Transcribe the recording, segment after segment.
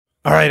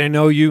All right, I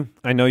know you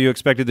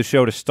expected the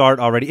show to start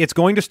already. It's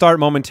going to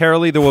start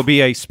momentarily. There will be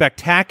a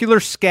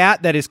spectacular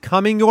scat that is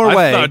coming your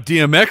way. I thought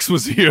DMX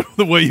was here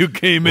the way you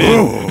came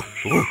in.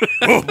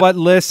 But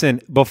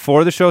listen,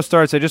 before the show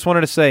starts, I just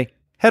wanted to say,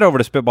 head over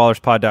to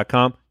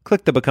SpitballersPod.com,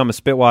 click the Become a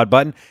Spitwad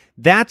button.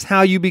 That's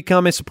how you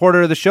become a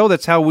supporter of the show.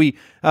 That's how you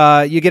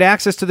get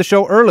access to the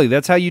show early.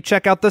 That's how you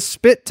check out the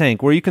Spit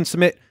Tank, where you can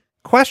submit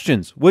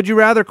questions, would you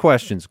rather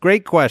questions,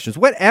 great questions,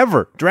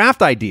 whatever,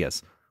 draft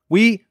ideas.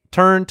 We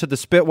turn to the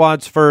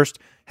Spitwads first.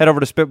 Head over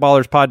to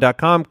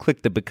SpitballersPod.com,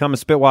 click the Become a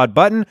Spitwad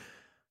button,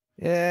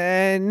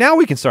 and now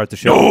we can start the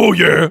show. Oh,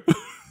 yeah.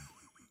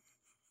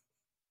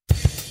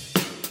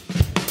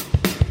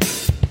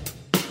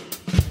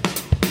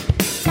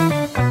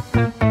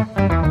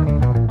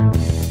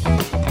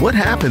 What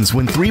happens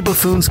when three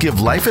buffoons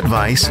give life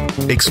advice,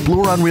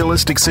 explore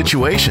unrealistic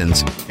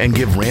situations, and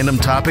give random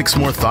topics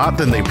more thought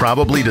than they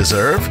probably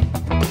deserve?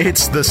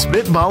 It's the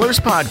Spitballers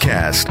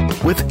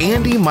Podcast with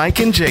Andy, Mike,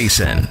 and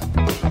Jason.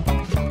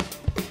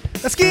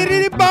 Let's get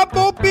it, bop,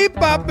 beep,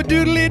 bop, a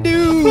doodly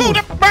doo.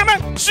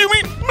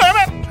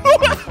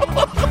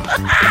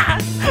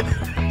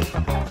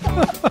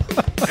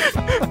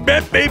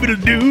 Bad baby to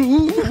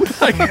do.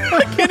 I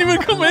can't even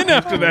come in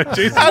after that,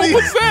 Jason. What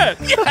was that?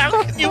 Yeah,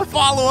 how can you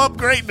follow up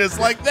greatness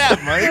like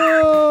that, Mike?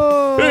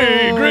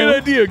 Hey, great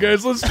idea,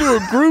 guys. Let's do a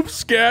group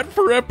scat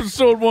for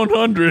episode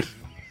 100.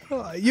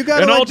 You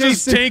got, and I'll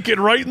just take it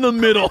right in the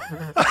middle.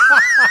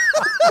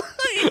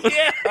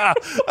 Yeah,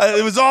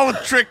 it was all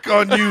a trick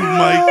on you,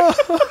 Mike.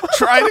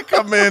 Try to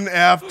come in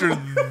after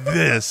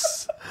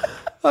this.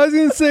 I was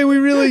going to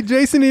say,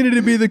 Jason needed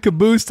to be the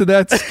caboose to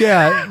that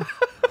scat.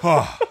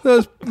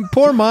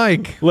 Poor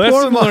Mike.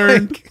 Lesson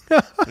learned.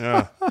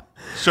 Yeah.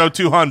 Show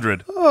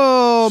 200.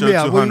 Oh, Show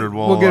yeah. 200.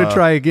 We'll get to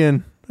try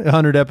again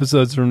 100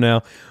 episodes from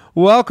now.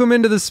 Welcome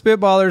into the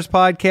Spitballers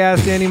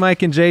Podcast, Andy,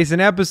 Mike, and Jason,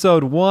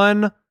 episode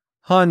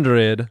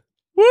 100.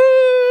 Woo!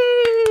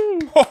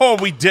 Oh,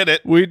 we did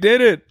it. We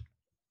did it.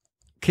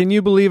 Can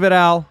you believe it,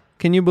 Al?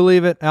 Can you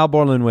believe it? Al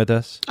Borland with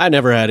us. I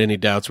never had any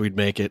doubts we'd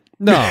make it.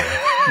 No.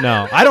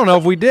 I don't know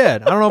if we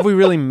did. I don't know if we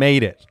really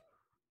made it.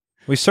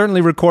 We certainly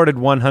recorded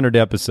 100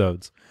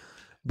 episodes.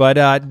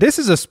 But this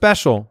is a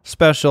special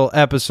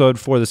episode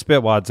for the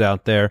Spitwads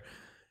out there.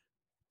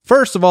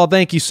 First of all,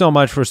 thank you so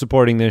much for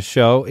supporting this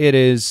show.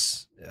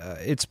 It's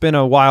been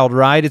a wild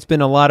ride. It's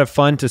been a lot of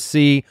fun to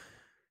see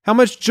how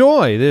much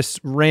joy this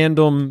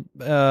random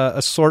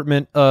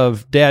assortment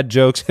of dad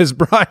jokes has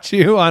brought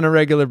you on a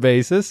regular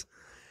basis.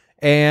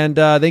 And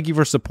thank you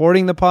for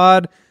supporting the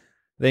pod.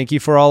 Thank you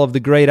for all of the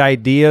great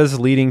ideas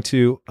leading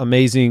to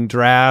amazing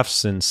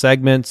drafts and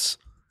segments.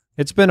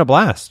 It's been a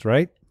blast,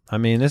 right? I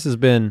mean, this has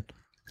been...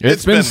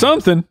 It's been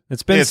something.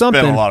 It's been It's been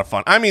a lot of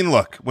fun. I mean,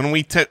 look, when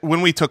we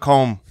took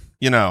home,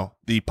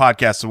 the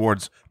Podcast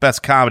Awards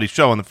Best Comedy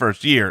Show in the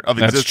first year of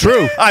existence,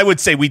 true. I would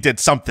say we did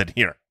something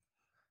here.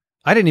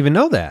 I didn't even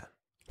know that.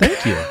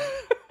 Thank you.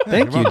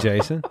 Thank you,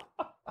 Jason.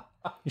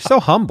 You're so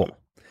humble.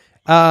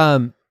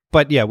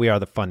 But yeah, we are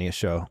the funniest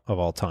show of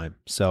all time.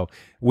 So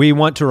we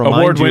want to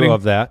remind you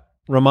of that.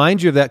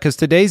 Remind you of that because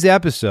today's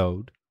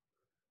episode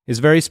is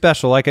very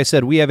special. Like I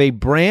said, we have a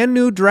brand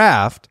new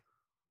draft.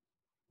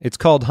 It's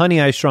called Honey,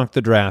 I Shrunk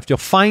the Draft. You'll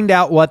find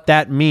out what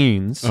that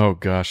means. Oh,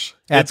 gosh.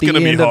 At the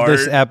end of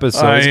this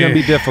episode. It's going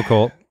to be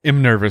difficult.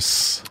 I'm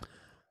nervous.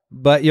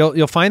 But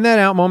you'll find that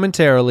out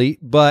momentarily.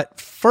 But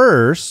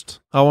first,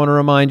 I want to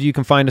remind you, you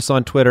can find us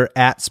on Twitter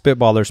at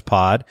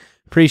SpitballersPod.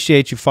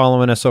 Appreciate you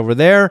following us over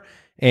there.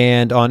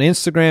 And on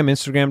Instagram,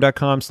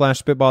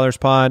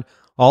 instagram.com/SpitballersPod.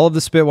 All of the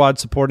Spitwads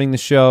supporting the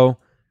show.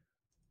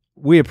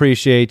 We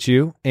appreciate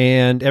you.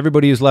 And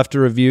everybody who's left a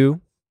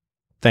review,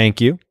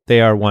 thank you. They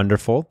are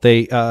wonderful.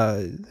 They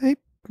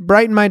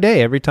brighten my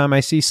day every time I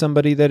see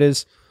somebody that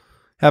is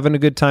having a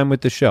good time with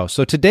the show.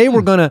 So today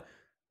we're gonna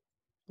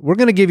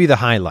give you the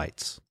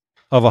highlights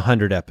of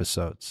 100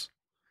 episodes.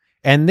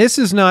 And this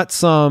is not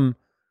some,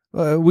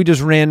 we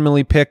just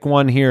randomly pick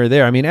one here or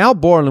there. I mean, Al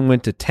Borland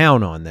went to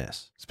town on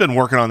this. He's been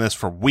working on this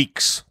for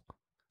weeks.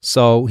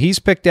 So he's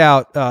picked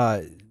out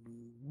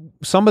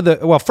some of the,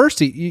 well, first,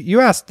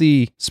 you asked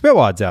the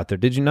Spitwads out there,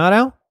 did you not,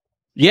 Al?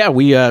 Yeah,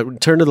 we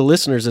turned to the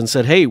listeners and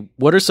said, hey,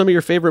 what are some of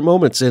your favorite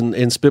moments in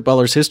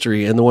Spitballers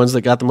history? And the ones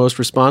that got the most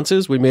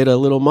responses, we made a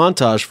little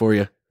montage for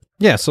you.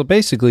 Yeah, so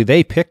basically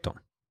they picked them.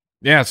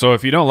 Yeah, so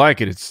if you don't like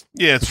it, it's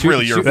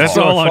really your fault. That's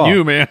all on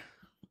you, man.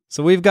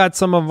 So we've got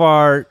some of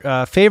our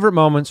favorite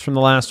moments from the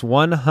last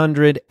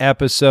 100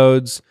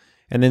 episodes,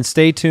 and then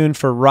stay tuned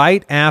for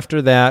right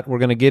after that. We're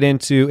going to get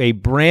into a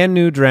brand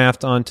new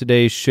draft on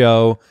today's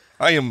show.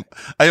 I am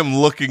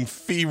looking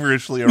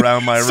feverishly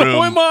around my room.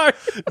 So am I.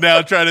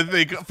 Now trying to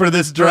think for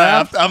this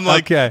draft. I'm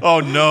like, okay. oh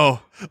no,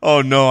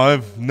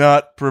 I'm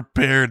not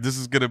prepared. This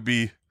is gonna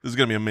be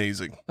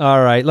amazing.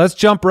 All right, let's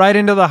jump right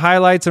into the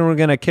highlights, and we're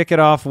going to kick it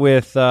off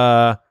with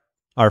our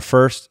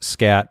first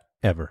scat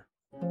ever.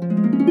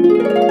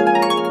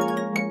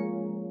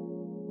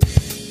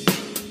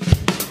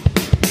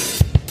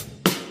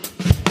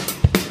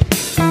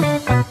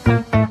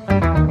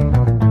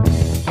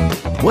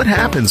 What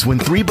happens when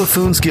three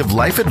buffoons give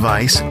life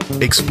advice,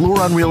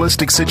 explore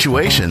unrealistic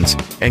situations,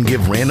 and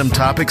give random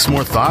topics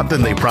more thought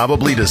than they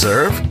probably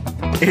deserve?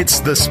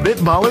 It's the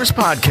Spitballers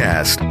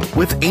Podcast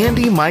with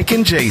Andy, Mike,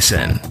 and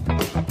Jason.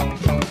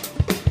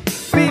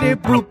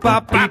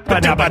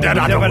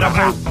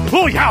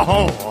 Oh, yeah,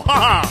 ho, ha,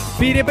 ha.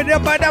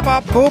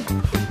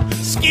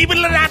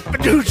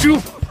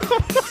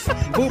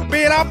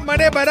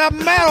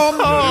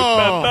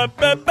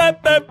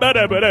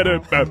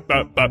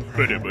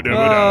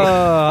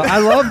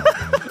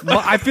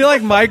 I feel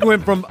like Mike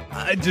went from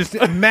just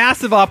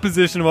massive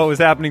opposition to what was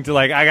happening to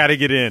like, I got to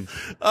get in.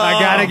 I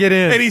got to get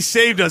in. And he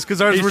saved us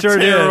because ours He were sure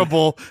did.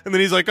 terrible. And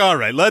then he's like, all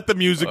right, let the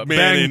music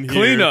man in here.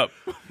 Clean up.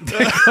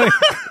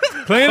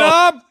 Clean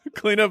up.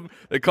 Clean up.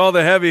 They call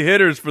the heavy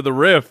hitters for the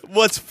riff.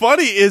 What's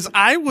funny is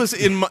I was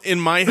in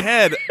my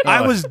head,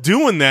 I was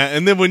doing that.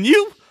 And then when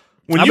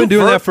I've been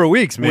doing that for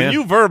weeks, man. When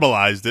you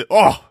verbalized it,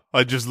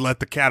 I just let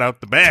the cat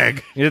out the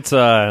bag. It's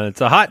a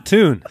hot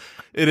tune.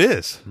 It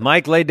is.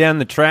 Mike laid down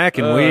the track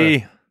and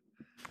we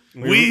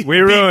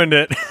ruined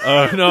it.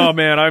 No,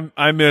 man,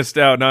 I missed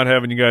out not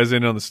having you guys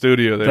in on the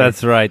studio there.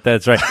 That's right.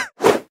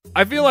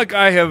 I feel like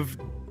I have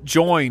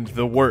joined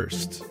the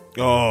worst.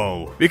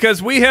 Oh.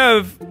 Because we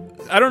have,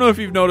 I don't know if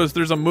you've noticed,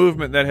 there's a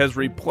movement that has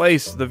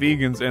replaced the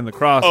vegans and the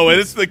CrossFit. Oh, and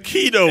it's the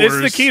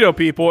ketoers. It's the keto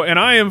people, and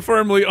I am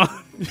firmly on.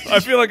 I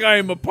feel like I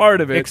am a part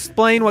of it.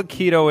 Explain what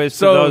keto is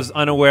So- to those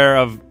unaware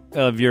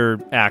of your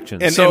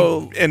actions.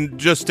 And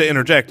just to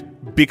interject,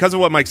 because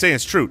of what Mike's saying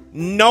is true,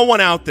 no one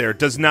out there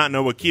does not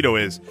know what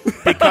keto is.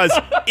 Because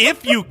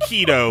if you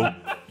keto,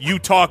 you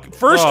talk.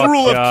 First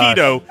rule gosh. of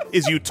keto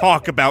is you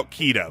talk about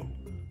keto.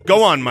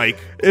 Go on, Mike.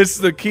 It's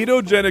the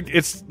ketogenic.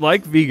 It's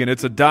like vegan.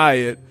 It's a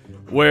diet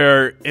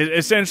where it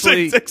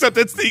essentially. Except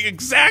it's the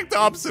exact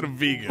opposite of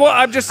vegan. Well,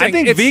 I'm just I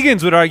saying. think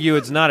vegans would argue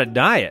it's not a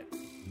diet.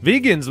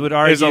 Vegans would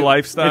argue It's a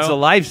lifestyle? It's a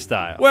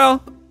lifestyle.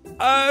 Well,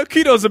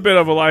 keto's a bit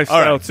of a lifestyle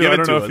All right, too. give I it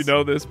don't to know us. if you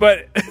know this,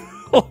 but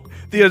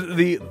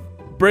the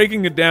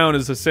breaking it down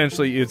is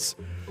essentially it's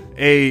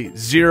a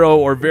zero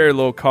or very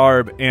low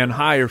carb and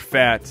higher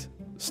fat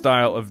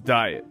style of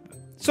diet.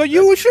 So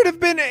you should have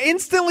been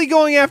instantly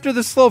going after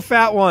the slow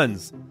fat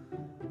ones.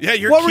 Yeah,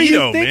 you're What keto, were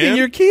you thinking? man.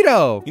 You're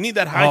keto. You need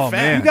that high Oh, fat.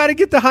 man. You got to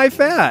get the high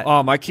fat.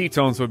 Oh, my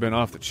ketones would have been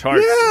off the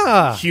charts.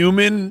 Yeah.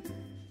 Human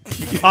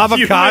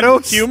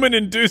Avocados.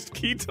 Human-induced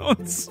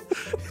ketones.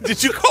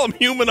 Did you call them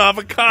human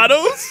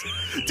avocados?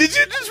 Did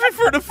you just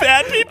refer to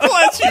fat people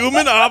as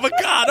human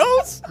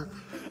avocados?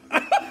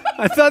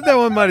 I thought that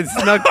one might have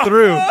snuck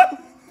through.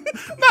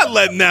 Not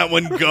letting that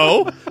one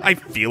go. I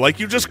feel like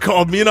you just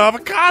called me an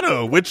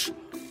avocado, which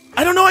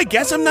I don't know. I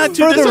guess I'm not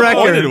too For the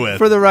disappointed record, with.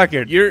 for the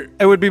record, You're-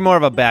 it would be more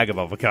of a bag of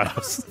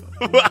avocados.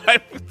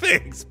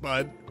 Thanks,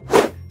 bud.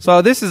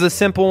 So this is a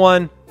simple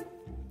one.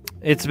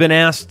 It's been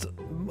asked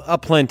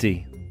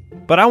aplenty,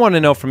 but I want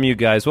to know from you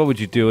guys, what would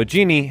you do? A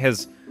genie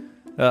has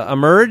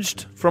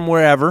emerged from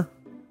wherever.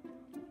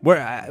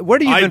 Where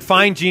do you even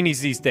find genies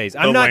these days?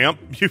 The lamp.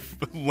 I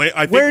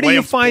think Where do you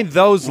lamps, find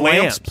those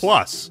lamps lamps?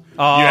 plus?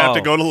 Oh. You have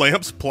to go to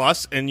Lamps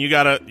Plus, and you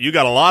got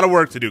a lot of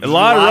work to do. 'cause A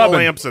lot there's of rubbing.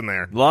 lamps in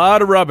there. A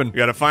lot of rubbing. You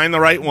got to find the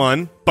right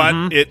one,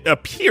 but it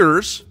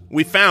appears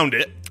we found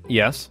it.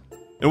 Yes.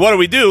 And what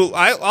do?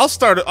 I'll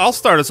start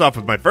us off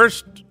with my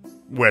first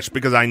wish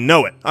because I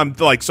know it. I'm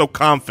like so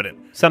confident.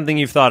 Something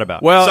you've thought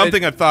about. Well,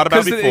 Something I've thought about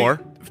 'cause before.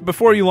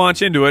 Before you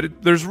launch into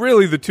it, there's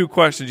really the two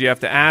questions you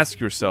have to ask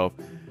yourself.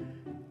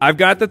 I've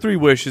got the three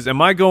wishes.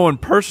 Am I going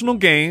personal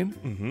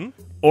gain,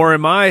 or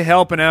am I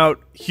helping out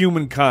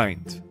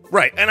humankind?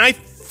 Right, and I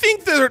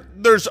think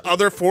there's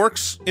other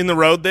forks in the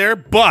road there,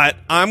 but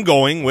I'm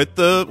going with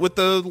the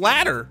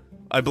latter.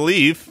 I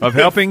believe Of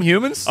helping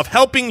humans? of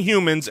helping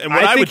humans. And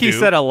what I I think would he do,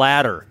 said a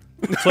ladder.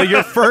 So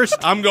your first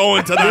I'm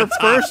going to your the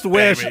top, first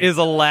wish baby. is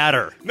a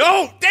ladder.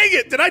 No, dang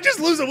it! Did I just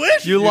lose a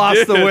wish? You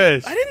lost the did.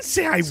 wish. I didn't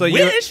say I So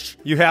wish.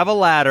 you have a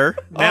ladder.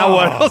 Now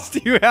what else do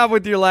you have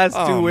with your last two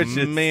Oh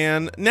wishes?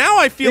 man, now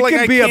I feel It like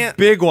could I be can't. a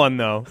big one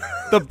though.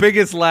 The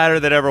biggest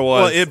ladder that ever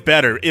was. Well, it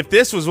better. If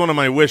this was one of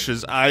my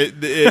wishes,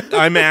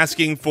 I'm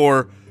asking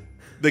for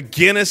the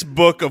Guinness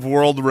Book of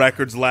World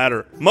Records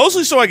ladder,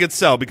 mostly so I could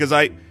sell. Because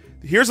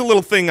here's a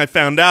little thing I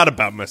found out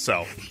about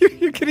myself.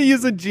 You're gonna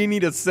use a genie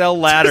to sell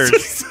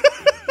ladders.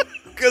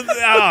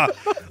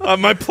 Because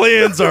my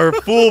plans are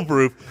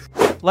foolproof.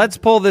 Let's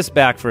pull this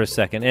back for a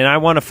second, and I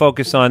want to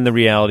focus on the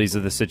realities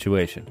of the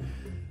situation.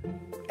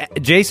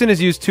 Jason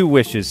has used two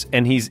wishes,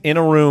 and he's in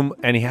a room,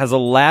 and he has a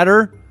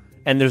ladder,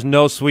 and there's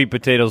no sweet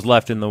potatoes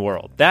left in the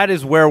world. That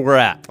is where we're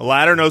at. A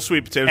ladder, no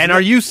sweet potatoes. And are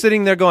you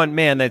sitting there going,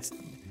 man, that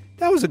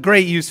was a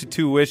great use of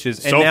two wishes.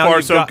 And So now far,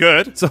 you've so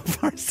good. So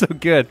far, so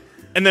good.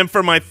 And then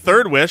for my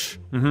third wish,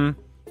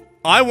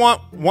 I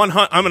want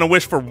I'm going to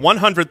wish for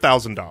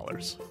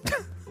 $100,000.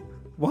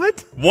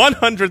 What?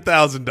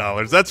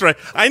 $100,000. That's right.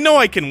 I know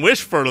I can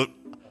wish for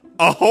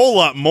a whole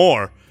lot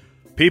more.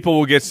 People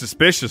will get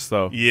suspicious,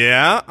 though.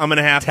 Yeah, I'm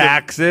gonna have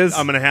Taxes.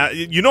 I'm gonna have.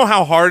 You know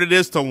how hard it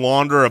is to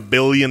launder $1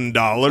 billion.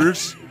 Do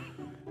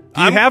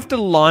you have to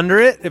launder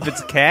it if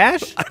it's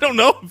cash? I don't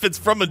know if it's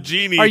from a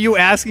genie. Are you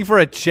asking for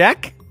a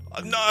check?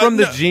 From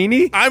the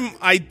genie?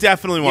 I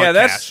definitely want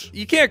Yeah, cash.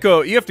 you can't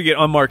go. You have to get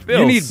unmarked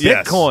bills. You need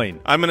Yes. Bitcoin.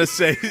 I'm gonna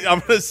say.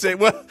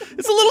 Well,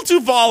 it's a little too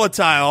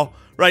volatile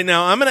right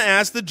now. I'm gonna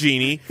ask the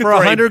genie For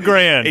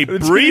 $100,000. a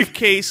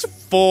briefcase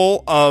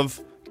full of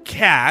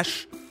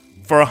cash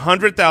for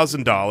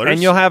 $100,000,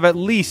 And you'll have at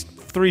least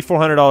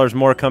 $300-$400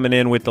 more coming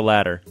in with the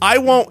ladder. I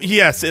won't.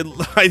 Yes,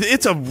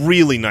 it's a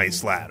really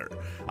nice ladder.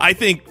 I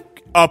think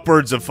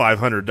upwards of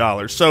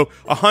 $500. So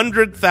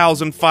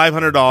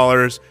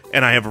 $100,500,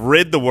 and I have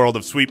rid the world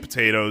of sweet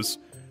potatoes.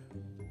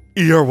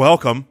 You're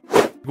welcome.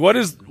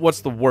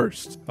 What's the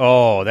worst?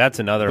 Oh, that's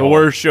another The one.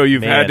 worst show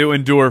you've Man. had to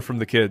endure from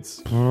the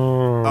kids.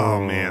 Oh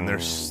man,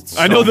 there's.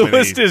 So I know the many.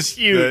 list is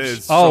huge.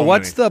 There's Oh, so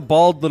what's many. the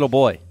bald little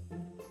boy?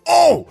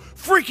 Oh,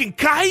 freaking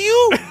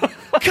Caillou!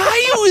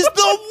 Caillou is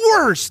the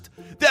worst.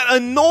 That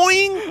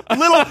annoying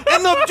little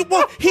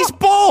well, he's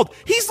bald.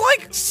 He's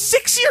like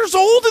 6 years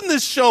old in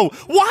this show.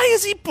 Why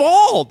is he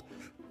bald?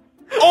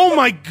 Oh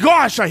my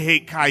gosh, I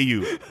hate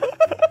Caillou.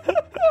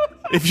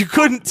 If you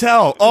couldn't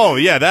tell,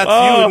 yeah,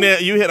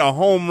 that's you hit a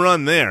home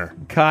run there.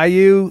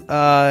 Caillou,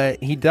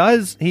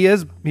 he's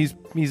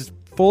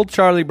full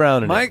Charlie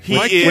Brown in Mike, it. He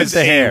Mike, is with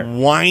the hair. a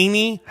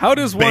whiny. how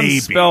does one baby.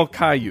 spell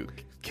Caillou?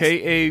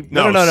 K-A...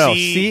 No, No.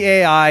 C-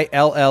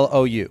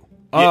 Caillou.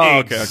 Oh,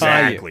 okay.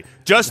 Exactly.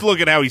 Just look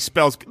at how he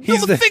spells.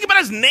 He's the- Think about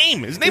his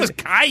name. His name is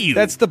Caillou.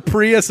 That's the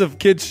Prius of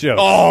kids shows.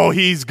 Oh,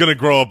 he's gonna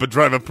grow up and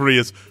drive a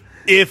Prius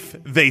if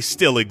they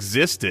still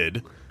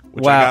existed.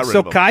 Which I wow. got rid So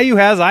of them. Caillou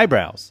has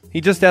eyebrows. He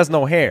just has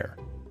no hair.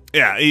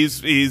 Yeah,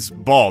 he's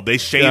bald. They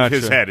shaved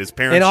his Gotcha. head. His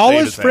parents And all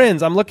shaved his head.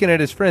 friends, I'm looking at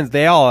his friends,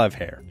 they all have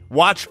hair.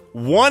 Watch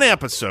one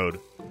episode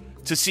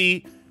to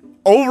see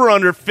over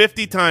under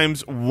 50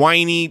 times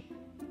whiny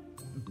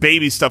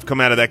baby stuff come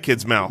out of that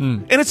kid's mouth.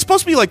 And it's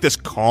supposed to be like this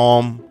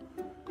calm,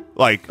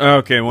 like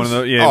Okay, one of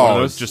those. Yeah, one of oh,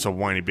 those. it's just a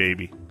whiny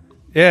baby.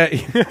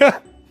 Yeah.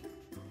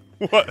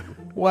 What?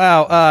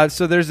 Wow.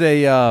 So there's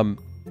a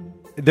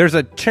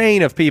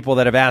chain of people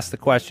that have asked the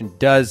question,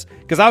 because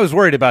I was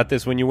worried about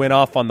this when you went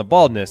off on the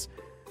baldness.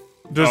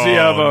 Does he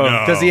have a...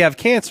 no. Does he have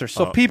cancer?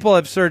 So people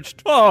have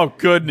searched, Oh,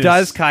 goodness.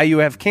 does Caillou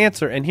have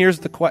cancer? And here's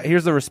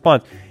the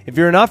response. If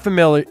you are not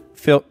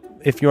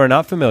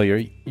familiar,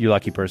 you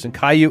lucky person,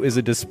 Caillou is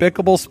a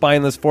despicable,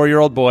 spineless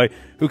 4-year-old boy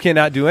who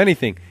cannot do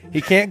anything.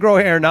 He can't grow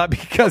hair not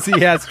because he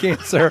has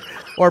cancer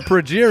or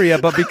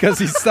progeria, but because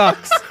he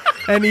sucks.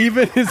 And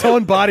even his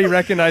own body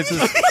recognizes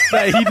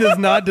that he does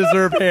not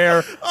deserve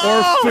hair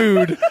or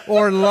food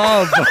or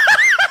love.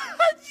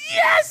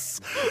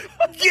 Yes!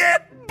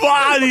 Get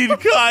bodied,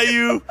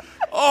 Caillou.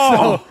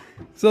 Oh,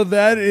 So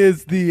that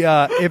is the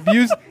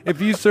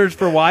if you search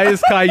for why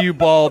is Caillou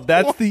bald,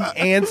 that's the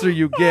answer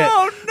you get.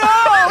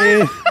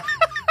 no!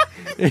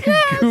 in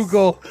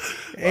Google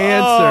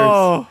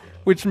Answers,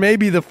 which may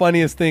be the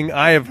funniest thing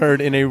I have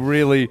heard in a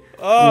really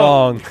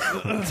long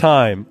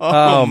time.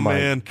 Oh, my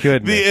man,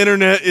 goodness! the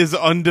internet is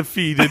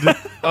undefeated.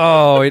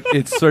 Oh,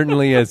 it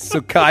certainly is.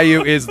 So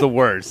Caillou is the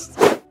worst.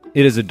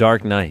 It is a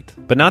dark night,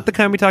 but not the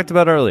kind we talked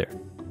about earlier.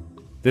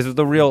 This is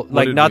the real,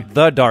 did not we-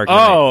 the dark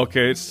night. Oh,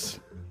 okay. It's...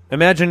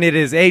 Imagine it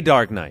is a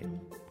dark night.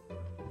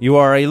 You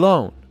are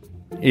alone.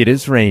 It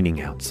is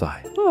raining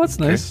outside. Oh, that's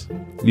nice.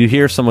 You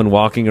hear someone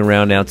walking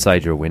around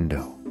outside your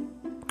window.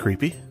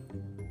 Creepy.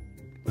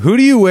 Who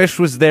do you wish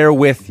was there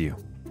with you?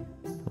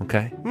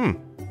 Okay.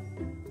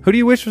 Who do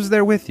you wish was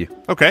there with you?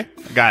 Okay,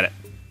 got it.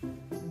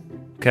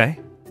 Okay.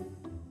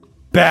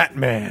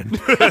 Batman.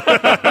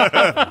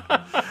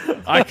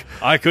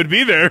 I could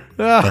be there.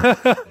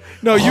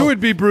 No, you would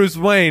be Bruce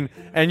Wayne,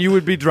 and you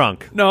would be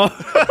drunk. No,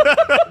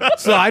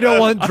 So I don't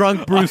want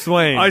drunk Bruce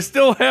Wayne. I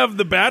still have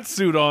the bat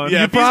suit on. Yeah.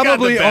 you if he's got the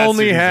probably bat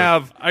only suit, he's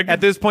have, I could-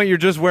 at this point, you're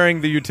just wearing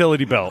the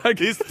utility belt.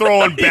 He's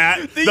throwing the bat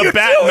utility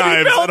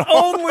knives belt at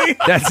all. only.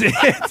 That's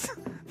it.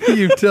 The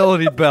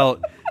utility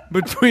belt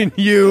between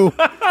you.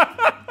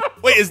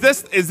 Wait, is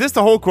this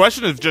the whole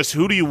question of just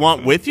who do you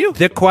want with you?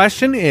 The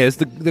question is,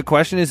 the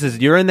question is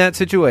you're in that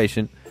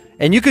situation,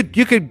 and you could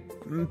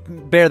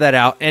bear that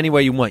out any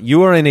way you want.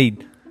 You are in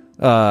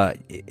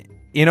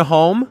a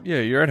home, Yeah,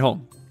 you're at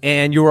home.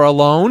 and you are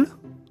alone,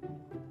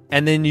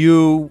 and then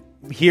you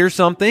hear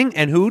something,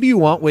 and who do you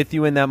want with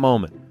you in that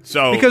moment?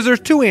 So Because there's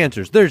two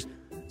answers. There's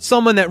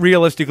someone that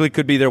realistically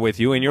could be there with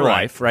you in your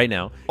Right. life right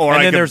now, Or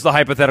and I then could- there's the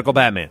hypothetical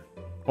Batman.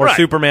 Or Right.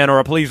 Superman, or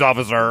a police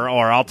officer,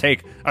 or I'll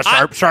take a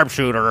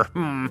sharpshooter.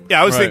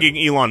 yeah, I was Right.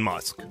 thinking Elon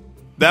Musk.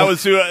 That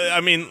was who.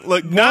 I mean,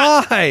 look,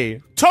 not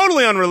Why?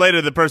 totally unrelated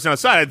to the person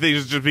outside. I think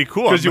it'd just be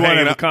cool. Because you I'm want to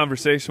hanging have a out-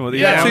 conversation with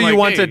That's I'm who like, you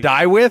want hey, to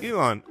die with?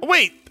 Elon.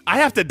 Wait, I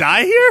have to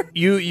die here?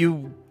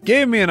 You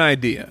gave me an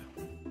idea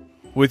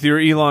with your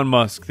Elon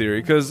Musk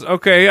theory. Because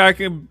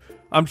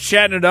I'm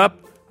chatting it up.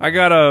 I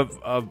got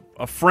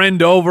a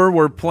friend over.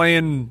 We're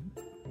playing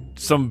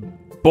some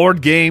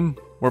board game.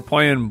 We're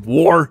playing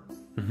War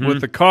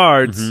with the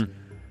cards.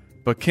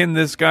 But can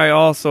this guy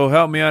also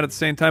help me out at the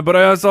same time? But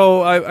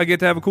I get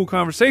to have a cool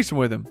conversation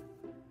with him.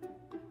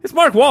 It's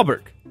Mark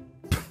Wahlberg.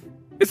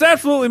 It's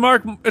absolutely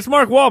Mark. It's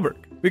Mark Wahlberg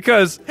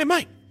because Hey,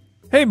 Mike.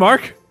 hey,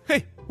 Mark,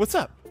 Hey, what's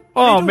up?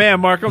 Oh man,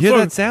 Mark, You hear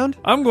that sound?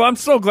 I'm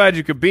so glad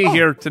you could be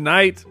here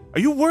tonight. Are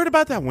you worried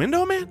about that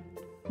window, man?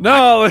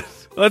 No,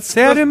 let's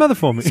Say hi to your mother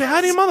for me. Say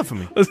hi to your mother for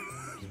me.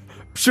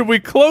 Should we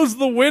close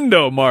the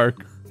window,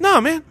 Mark? No,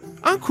 man.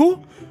 I'm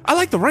cool. I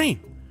like the rain.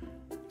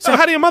 Say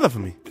hi to your mother for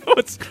me.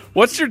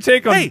 What's your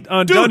take on, Hey,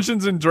 dude.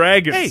 Dungeons and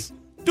Dragons? Hey,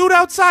 dude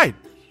outside.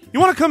 You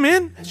want to come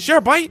in, share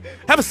a bite,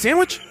 have a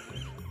sandwich?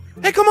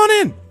 Hey, come on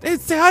in. Hey,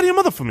 say hi to your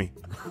mother for me.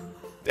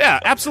 Yeah,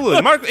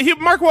 absolutely. Mark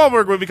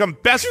Wahlberg will become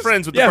best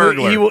friends with the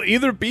burglar. He will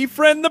either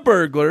befriend the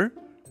burglar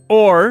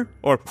or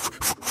or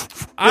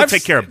he'll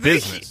take care of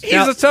business.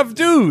 He's a tough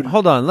dude.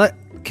 Hold on.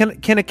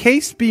 Can a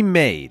case be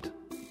made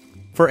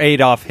for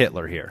Adolf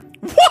Hitler here?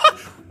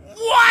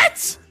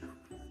 What?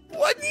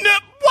 What? No,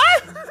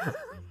 what?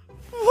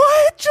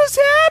 What just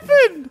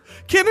happened?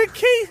 Can a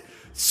case?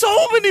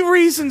 So many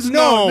reasons.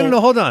 No.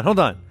 Hold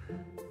on.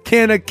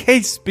 Can a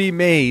case be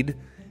made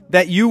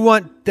that you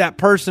want that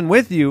person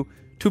with you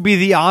to be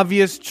the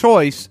obvious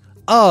choice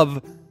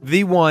of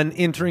the one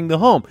entering the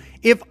home?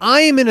 If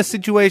I am in a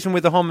situation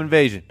with a home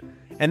invasion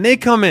and they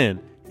come in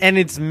and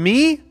it's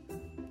me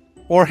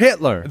or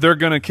Hitler, They're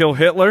gonna kill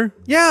Hitler?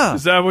 yeah,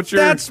 Is that what you're...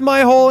 That's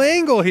my whole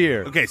angle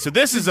here. Okay, so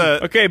this is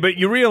a. Okay, but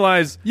you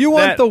realize You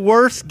want that- the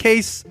worst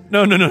case?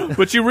 No.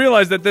 But you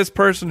realize that this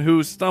person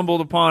who stumbled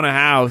upon a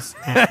house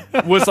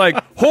was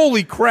like,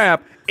 holy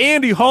crap,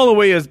 Andy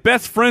Holloway is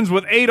best friends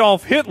with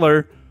Adolf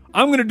Hitler.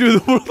 I'm going to do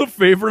the world a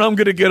favor and I'm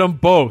going to get them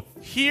both.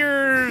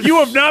 Here's. You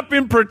have not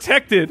been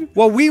protected.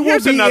 Well, we will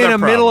Here's be in the another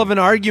middle problem. of an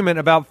argument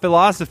about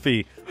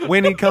philosophy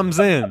when he comes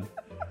in.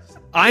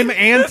 I'm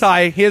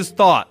anti his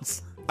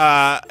thoughts.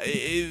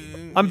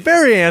 I'm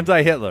very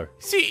anti-Hitler.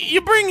 See,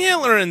 you bring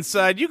Hitler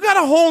inside, you got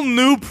a whole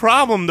new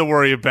problem to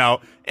worry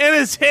about, and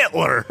it's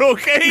Hitler.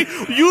 Okay,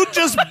 you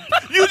just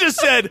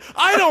said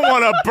I don't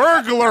want a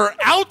burglar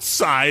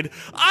outside.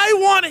 I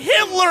want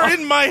Hitler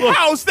in my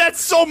house. That's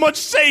so much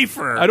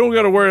safer. I don't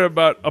got to worry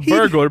about a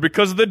burglar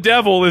because the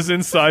devil is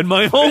inside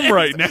my home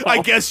right now.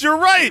 I guess you're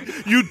right.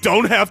 You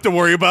don't have to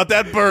worry about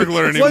that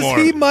burglar anymore.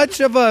 Was he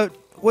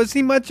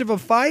much of a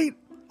fight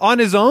on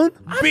his own?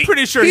 I'm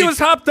pretty sure he was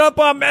hopped up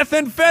on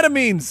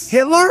methamphetamines.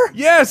 Hitler?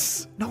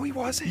 Yes. No, he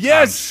wasn't.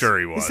 Yes. I'm sure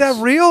he was. Is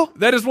that real?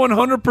 That is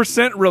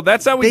 100% real.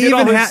 That's how we They did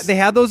all even his... they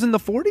had those in the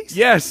 40s?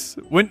 Yes.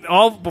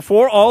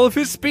 Before all of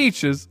his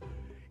speeches,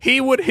 he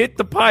would hit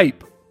the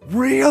pipe.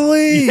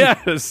 Really?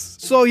 Yes.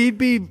 So he'd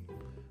be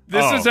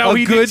This is how a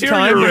he good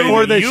time deteriorated.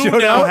 before they you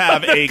showed now up?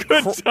 have a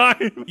Good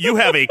time. you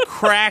have a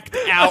cracked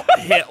out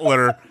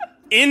Hitler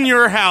in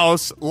your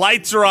house.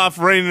 Lights are off,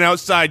 raining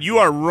outside. You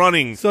are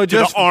running So to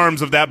just- the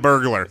arms of that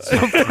burglar.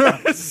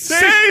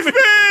 Save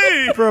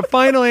me! For a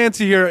final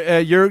answer here,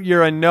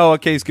 you're a no. A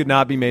case could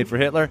not be made for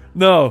Hitler.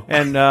 No.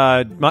 And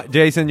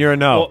Jason, you're a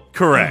no. Well,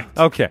 Correct.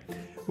 Okay,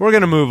 we're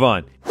gonna move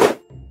on.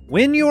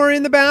 When you are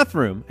in the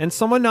bathroom and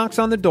someone knocks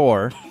on the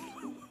door,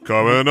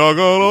 Come and knock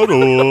on the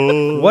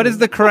door. what is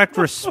the correct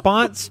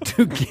response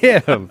to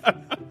give?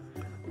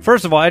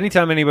 First of all,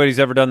 anytime anybody's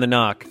ever done the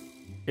knock,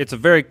 it's a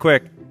very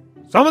quick,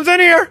 someone's in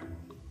here.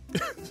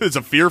 It's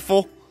a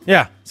fearful.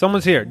 Yeah,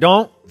 someone's here.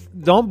 Don't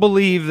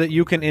believe that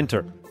you can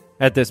enter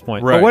at this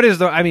point. Right. But what is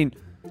the? I mean,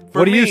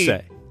 what do you me-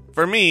 say?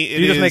 For me,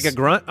 Do you just make a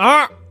grunt?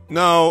 Ah!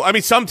 No, I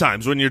mean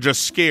sometimes when you're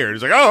just scared,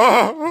 it's like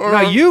oh.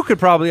 Now you could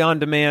probably on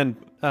demand.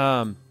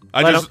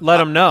 Let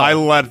them know. I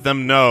let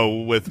them know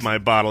with my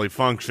bodily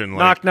function.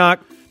 Like, knock knock.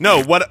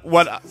 No, what?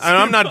 And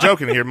I'm not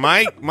joking here.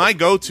 My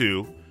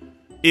go-to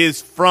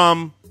is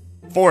from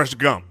Forrest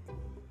Gump.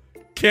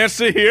 Can't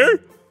sit here?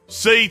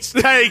 Seats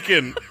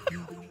taken.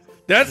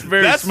 That's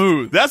very That's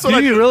smooth. That's what Do I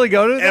you do really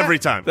go to that? every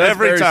time. That's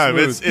every very time.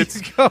 smooth.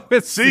 It's Go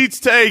with seats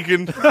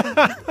taken.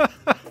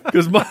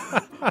 Because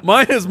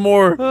mine is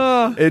more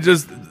it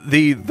just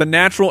the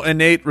natural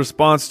innate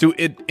response to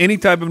it, any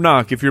type of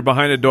knock. If you're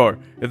behind a door,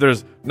 if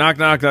there's knock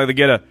knock, they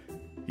get a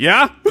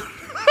yeah.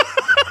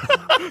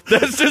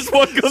 That's just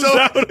what comes So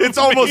out. it's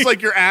almost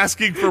like you're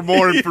asking for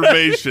more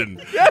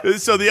information.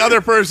 So the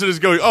other person is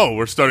going, "Oh,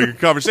 we're starting a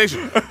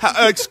conversation."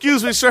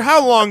 Excuse me, sir.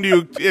 How long do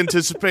you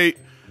anticipate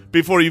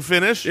before you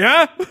finish?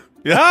 yeah.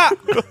 Yeah.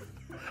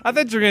 I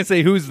thought you were going to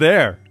say who's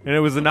there, and it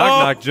was a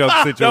knock knock joke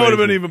situation. That would have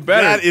been even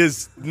better. That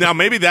is now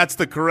maybe that's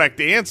the correct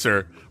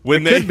answer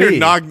when It they could be.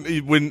 knock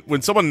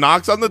when someone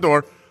knocks on the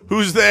door.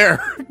 Who's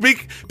there?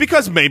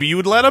 Because maybe you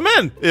would let them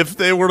in if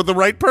they were the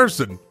right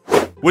person.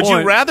 Would you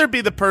Point. rather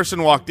be the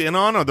person walked in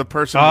on or the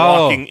person Oh.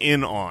 walking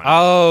in on?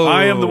 Oh,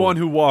 I am the one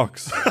who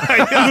walks.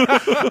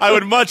 I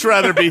would much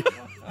rather be.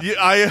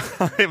 I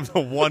am the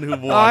one who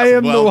walks. I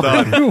am well the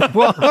done. one who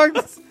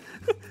walks.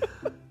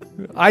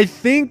 I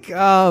think,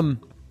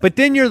 but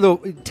then you're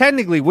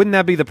technically, wouldn't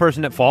that be the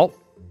person at fault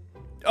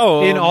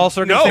Oh, in all No,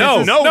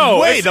 circumstances? no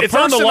way. It's, The it's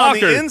on person the on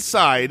locker. the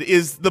inside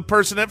is the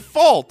person at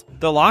fault.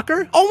 The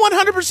locker? Oh,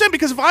 100%.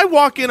 Because if I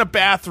walk in a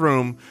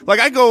bathroom, like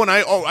I go and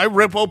I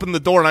rip open the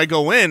door and I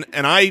go in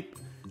and I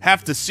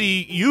have to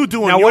see you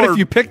doing Now, your what if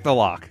you pick the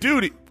lock?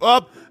 duty.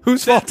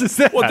 Whose fault is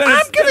that? Well, then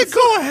I'm going to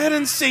go ahead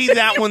and say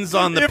that one's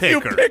on the if you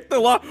picker. pick the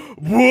lock,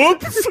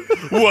 Whoops.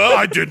 Well,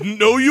 I didn't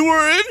know you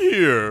were in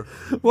here.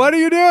 What are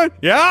you doing?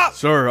 Yeah.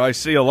 sir, I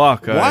see a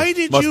lock. Why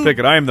did must you- pick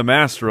it? I am the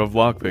master of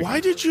lockpicking. Why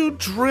did you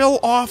drill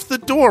off the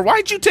door?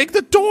 Why'd you take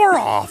the door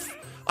off?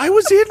 I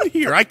was in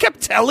here. I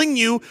kept telling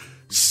you,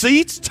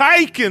 seats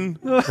taken.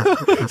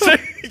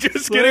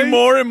 Just getting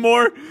more and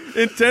more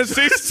intense.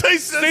 Seats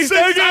taken.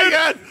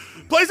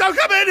 Please don't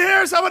come in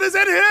here. Someone is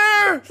in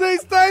here.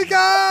 Seats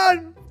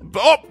taken.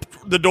 Oh,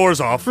 the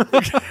door's off.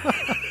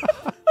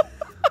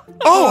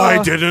 Oh,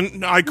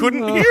 I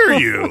couldn't hear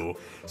you.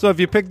 So if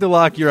you pick the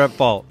lock, you're at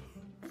fault.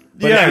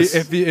 But Yes.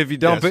 If you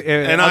don't, Yes. pick,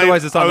 And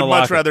otherwise it's on I the would lock.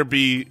 much rather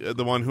be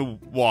the one who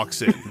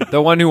walks in.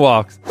 The one who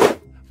walks.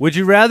 Would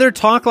you rather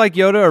talk like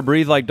Yoda or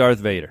breathe like Darth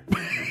Vader?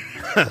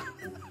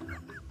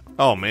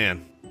 Oh,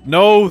 man.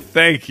 No,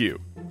 thank you.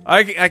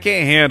 I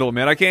can't handle it,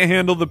 man. I can't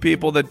handle the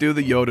people that do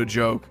the Yoda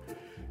joke.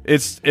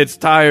 It's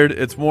tired.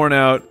 It's worn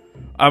out.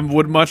 I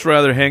would much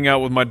rather hang out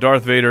with my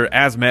Darth Vader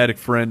asthmatic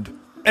friend.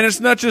 And it's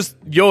not just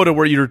Yoda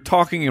where you're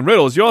talking in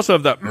riddles. You also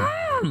have that.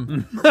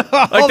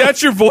 Like,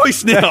 that's your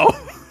voice now.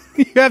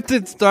 You have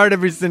to start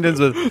every sentence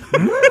with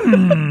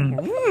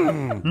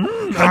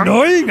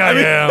annoying I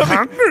am.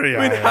 Hungry.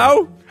 I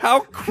mean, how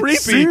creepy.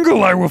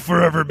 Single I will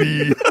forever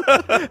be.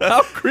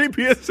 How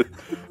creepy is it?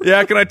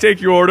 Yeah, can I take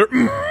your order?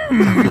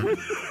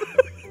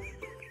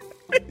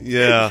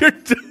 Yeah.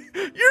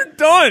 You're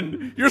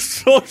done. You're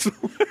social.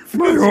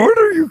 My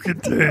order you can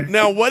take.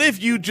 Now, what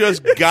if you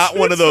just got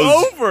one of It's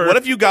those? over. What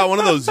if you got one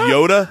of those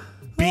Yoda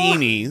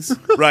beanies,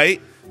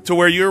 right? To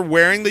where you're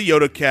wearing the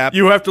Yoda cap.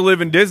 You have to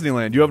live in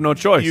Disneyland. You have no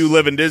choice. You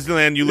live in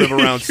Disneyland. You live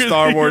around You're-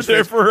 Star Wars. You're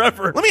there fans.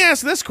 forever. Let me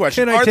ask this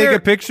question: Can I Are take there a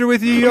picture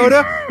with you,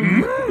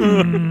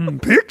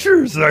 Yoda?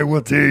 Pictures I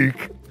will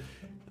take.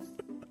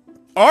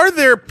 Are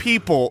there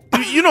people?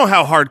 You know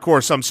how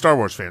hardcore some Star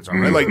Wars fans are,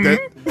 right? Like that.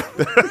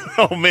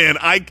 Oh man,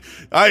 I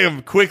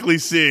am quickly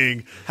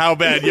seeing how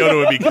bad Yoda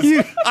would be.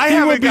 'Cause I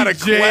haven't got a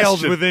jailed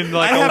question within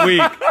like I a have-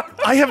 week.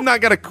 I have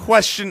not got a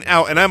question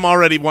out, and I'm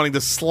already wanting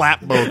to slap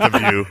both of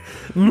you.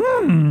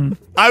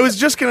 I was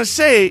just gonna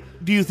say,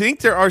 do you think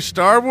there are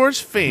Star Wars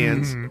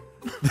fans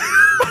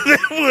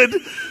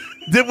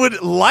that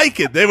would like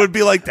it? They would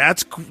be like,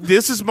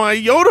 this is my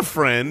Yoda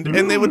friend,"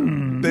 and they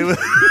would they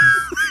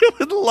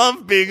would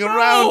love being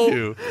around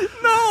you.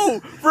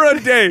 No, for a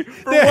day.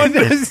 For one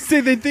day.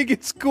 They think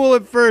it's cool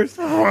at first,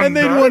 and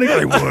they'd want I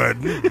to.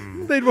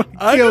 would. They'd want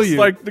to I kill just you.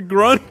 like the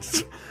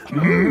grunts.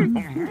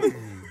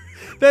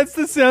 That's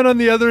the sound on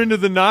the other end of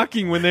the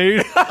knocking when they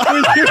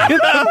when you're in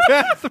the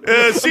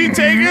bathroom. Seat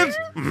taken?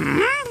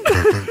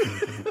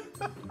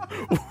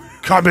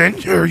 Come in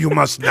here, you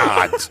must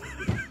not.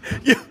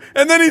 Yeah,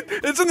 and then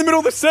it's in the middle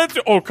of the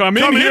sentence. Oh, come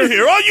in Come here. in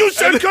here. Oh, you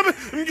said come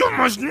in. You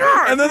must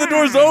not. And then the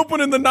door's open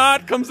and the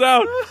knot comes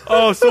out.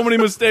 Oh, so many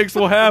mistakes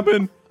will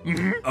happen.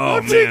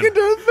 Oh, man.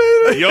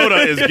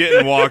 Yoda is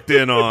getting walked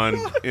in on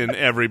in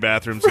every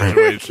bathroom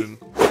situation.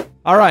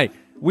 All right,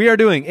 we are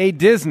doing a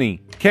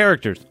Disney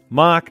characters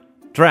mock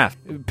draft.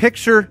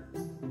 Picture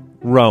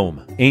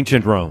Rome,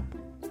 ancient Rome.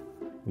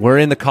 We're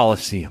in the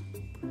Colosseum.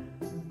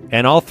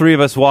 And all three of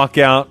us walk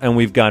out, and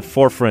we've got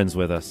 4 friends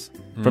with us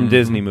from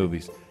Disney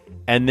movies.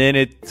 And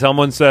then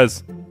someone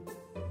says,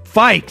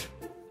 "Fight!"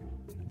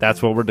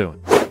 That's what we're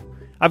doing.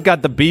 I've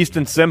got the Beast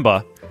and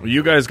Simba. Well,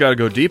 you guys got to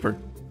go deeper.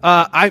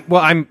 I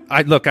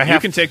You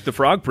have. can take the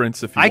Frog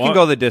Prince if you I want. can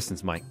go the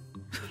distance, Mike.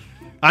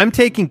 I'm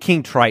taking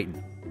King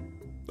Triton.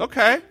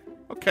 Okay.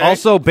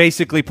 Also,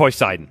 basically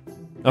Poseidon.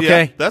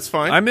 Okay. Yeah, that's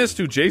fine. I missed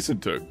who Jason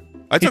took.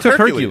 I He took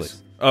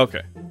Hercules.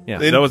 Okay. Yeah.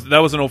 That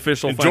was an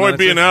official. Enjoyed final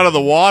being answer. out of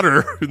the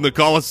water in the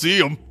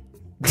Colosseum.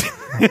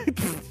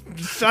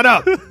 Shut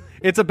up.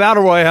 It's a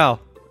battle royale.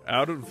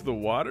 Out of the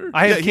water.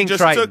 I have Yeah, he King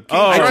just Triton. took King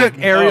I Triton.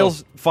 took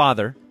Ariel's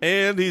father,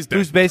 And he's dead.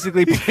 who's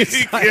basically he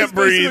Poseidon. can't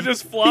breathe.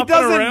 Just He flopping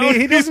doesn't around. need.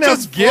 He He's doesn't have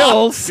just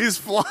gills. He's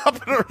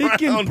flopping around. He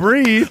can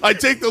breathe. I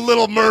take the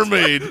Little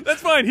Mermaid.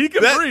 That's fine. He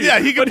can breathe. Yeah,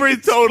 he can but breathe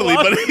he's totally,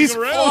 but flopping he's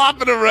around.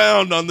 flopping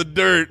around on the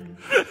dirt.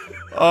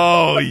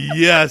 Oh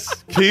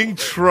yes, King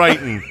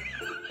Triton.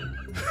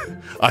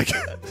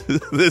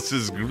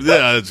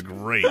 That's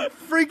great.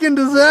 Freaking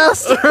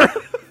disaster.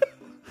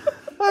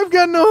 I've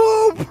got no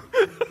hope.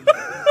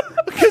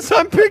 Because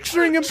I'm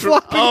picturing him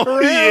flopping Oh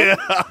around. yeah.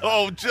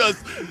 Oh,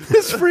 just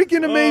It's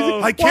freaking amazing. I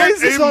Why can't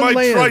is this aim on my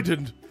land?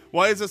 Triton.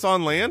 Why is this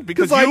on land?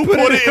 Because 'Cause I you put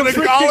put it it in in a a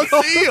freaking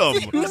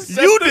Colosseum.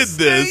 set You the did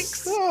this.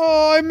 stakes.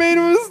 Oh, I made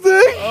a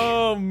mistake.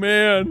 Oh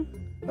man.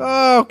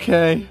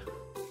 Okay.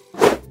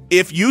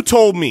 If you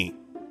told me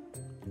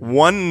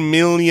 $1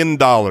 million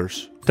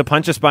To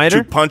punch a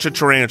spider? to punch a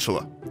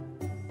tarantula,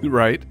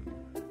 Right.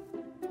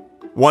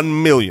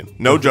 1 million,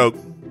 no joke,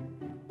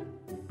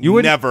 You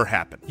would never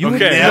happen. You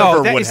would Okay. Never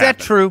no, that, would is that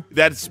happen. true?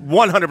 That's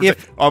 100%.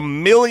 If-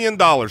 $1 million.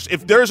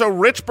 If there's a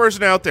rich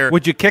person out there,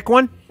 Would you kick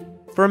one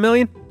for $1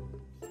 million?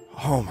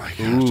 oh my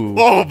gosh,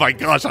 oh my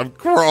gosh, I'm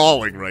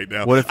crawling right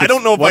now. What if I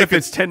don't know if what I if could.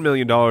 it's $10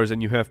 million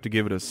and you have to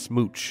give it a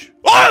smooch?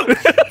 Oh!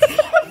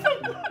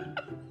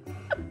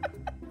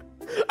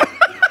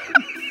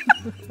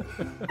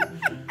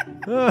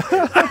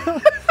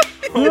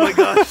 Oh my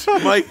gosh,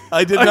 Mike!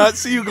 I did not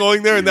see you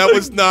going there, and that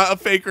was not a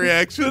fake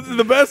reaction.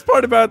 The best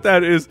part about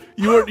that is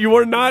you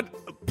are not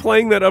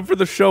playing that up for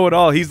the show at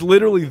all. He's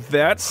literally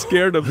that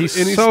scared of He's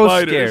any so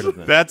spiders. scared of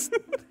them. That's.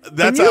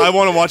 I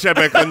want to watch that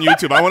back on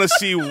YouTube. I want to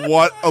see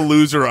what a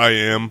loser I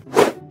am.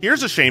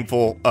 Here's a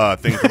shameful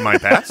thing from my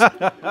past.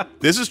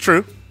 This is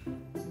true.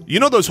 You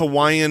know those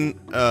Hawaiian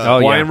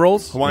Hawaiian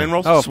rolls? Hawaiian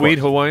rolls? Oh, of Sweet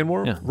course. Hawaiian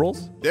Yeah.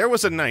 rolls? There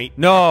was a night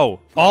No.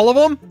 All of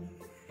them?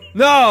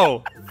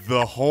 No.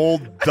 the whole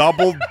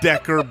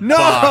double-decker No!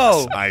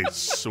 box. I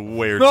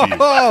swear to you.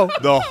 No.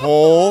 The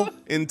whole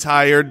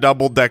entire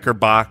double-decker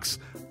box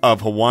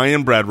of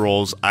Hawaiian bread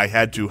rolls. I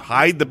had to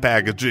hide the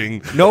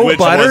packaging. No which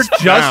butter, was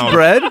just found.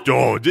 bread?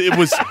 Oh, it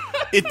was.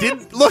 It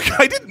didn't look.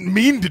 I didn't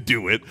mean to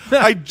do it.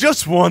 I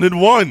just wanted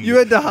one. You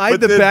had to hide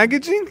But the then-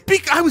 packaging?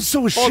 I was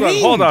so ashamed.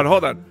 Hold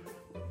on.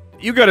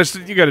 You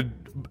gotta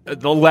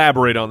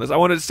elaborate on this. I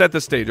want to set the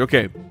stage.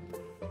 Okay.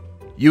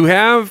 You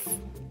have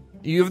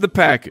the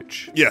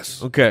package.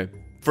 Yes. Okay.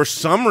 For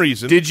some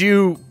reason. Did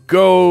you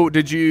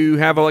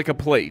have like a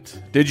plate?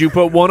 Did you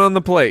put one on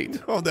the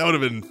plate? Oh, that would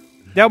have been.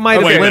 That might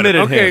have Wait a minute.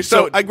 limited Okay, him.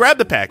 So I grabbed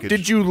the package.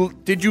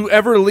 Did you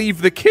ever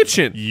leave the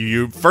kitchen?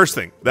 You first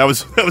thing that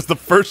was the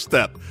first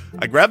step.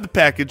 I grabbed the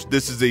package.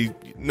 This is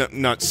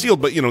not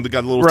sealed, but they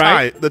got a little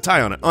Right.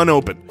 tie on it,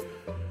 unopened.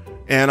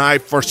 And I,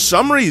 for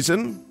some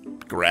reason,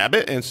 grab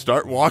it and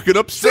start walking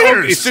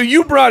upstairs. Okay, so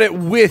you brought it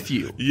with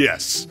you.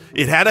 Yes,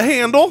 it had a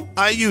handle.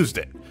 I used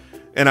it,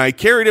 and I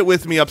carried it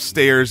with me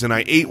upstairs. And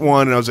I ate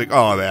one, and I was like,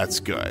 "Oh, that's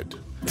good."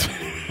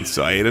 And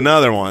so I ate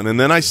another one, and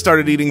then I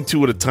started eating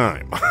two at a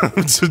time.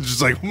 So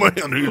just like, man,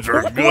 these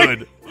are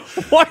good.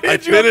 Why I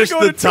did you have to finished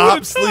go the to two top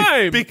at a sleeve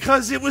time?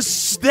 because it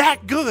was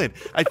that good.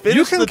 I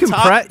You finished can the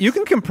top compress. You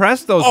can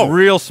compress those Oh,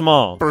 real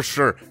small for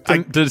sure.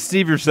 to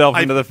deceive yourself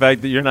into the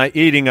fact that you're not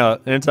eating an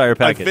entire I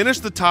package.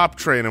 finished the top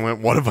tray and I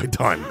went, "What have I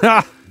done?"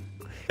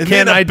 And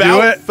Can then I do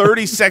about it?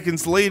 30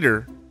 seconds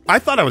later, I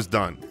thought I was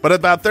done, but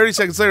about 30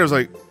 seconds later, I was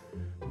like,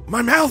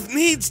 "My mouth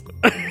needs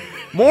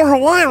more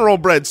Hawaiian roll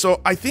bread."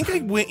 So I think I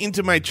went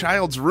into my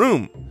child's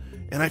room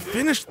and I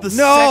finished the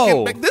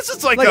No. second. This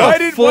is like, Like a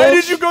Why full-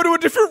 did you go to a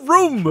different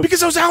room?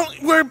 because I was out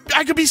where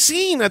I could be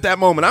seen at that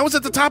moment. I was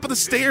at the top of the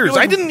stairs.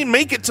 I didn't even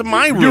make it to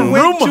my room. room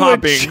Went to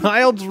hopping. a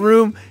child's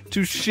room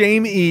to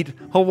shame eat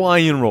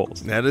Hawaiian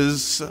rolls. That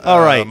is All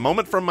right. a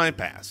moment from my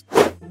past.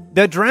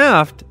 The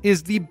draft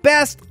is the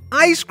best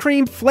ice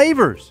cream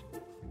flavors,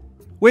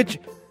 which,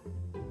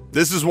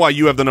 This is why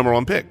you have the number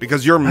one pick,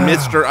 because you're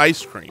Mr.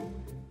 Ice Cream.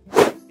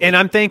 and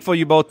I'm thankful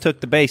you both took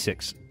the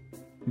basics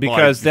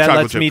because Well, that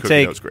chocolate lets chip me cookie,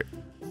 take that was great.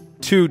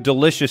 two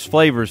delicious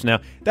flavors now.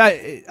 That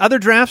other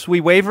drafts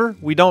we waiver,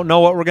 we don't know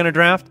what we're going to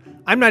draft.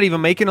 I'm not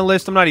even making a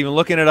list. I'm not even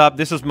looking it up.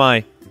 This is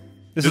my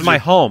your-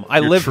 home. I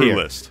Your live true here.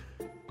 list.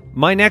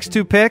 My next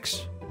two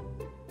picks: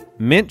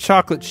 mint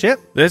chocolate chip.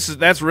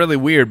 That's really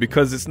weird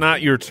because it's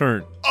not your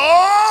turn.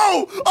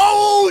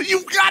 Oh,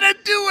 you've got to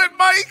do it,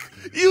 Mike.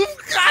 You've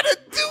got to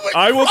do it.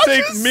 I will Crush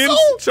take his mint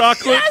soul.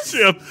 chocolate Yes!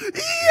 chip.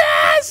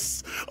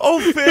 Yes. Oh,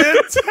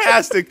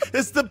 fantastic.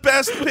 It's the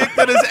best pick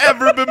that has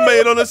ever been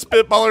made on a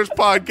Spitballers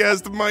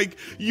podcast, Mike.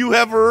 You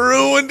have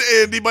ruined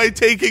Andy by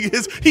taking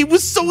his. He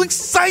was so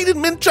excited,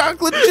 mint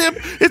chocolate chip.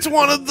 It's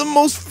one of the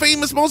most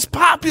famous, most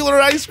popular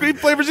ice cream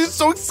flavors. He's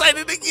so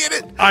excited to get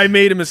it. I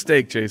made a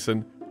mistake,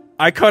 Jason.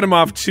 I cut him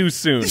off too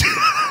soon.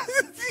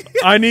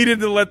 I needed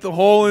to let the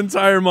whole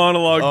entire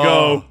monologue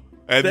go.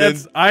 And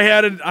That's, then I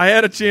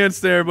had a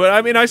chance there, but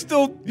I mean, I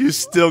still. you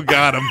still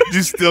got him.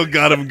 You still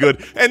got him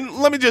good. And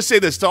let me just say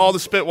this to all the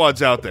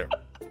spitwads out there.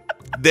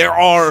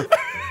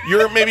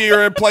 Maybe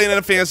you're playing in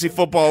a fantasy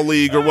football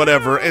league or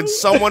whatever, and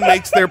someone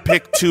makes their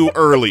pick too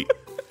early.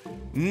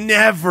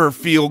 Never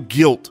feel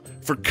guilt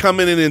for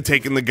coming in and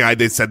taking the guy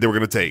they said they were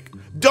going to take.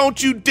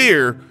 Don't you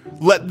dare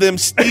let them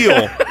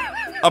steal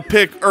a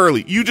pick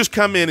early. You just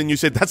come in and you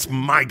say, "That's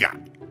my guy."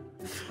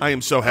 I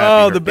am so happy.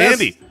 Oh, here. the best!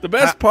 Andy, The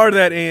best part of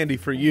that, Andy,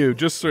 for you,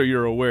 just so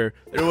you're aware,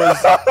 there was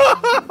a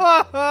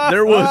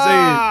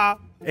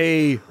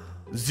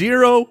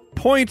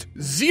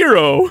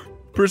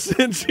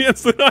 0.0%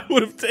 chance that I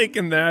would have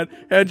taken that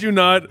had you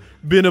not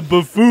been a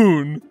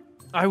buffoon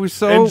I was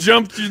so. and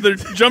jumped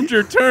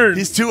your turn.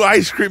 he's too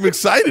ice cream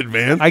excited,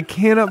 man. I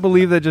cannot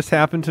believe that just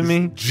happened to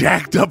me.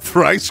 Jacked up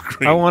for ice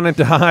cream. I want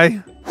to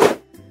die.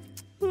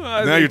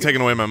 Now you're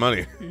taking away my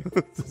money.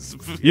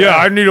 Yeah,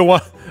 I need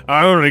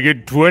I only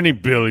get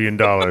 $20 billion.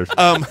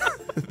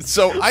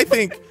 So I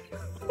think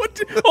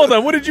Hold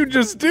on, what did you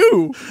just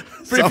do?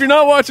 If you're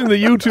not watching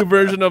the YouTube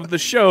version of the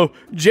show,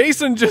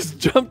 Jason just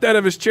jumped out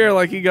of his chair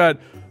like he got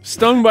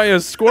stung by a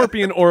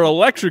scorpion or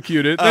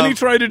electrocuted. Then he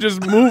tried to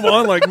just move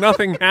on like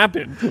nothing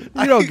happened.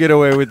 You don't get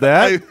away with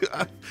that.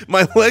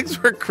 my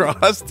legs were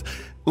crossed,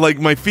 like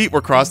my feet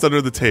were crossed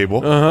under the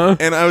table,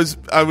 and I was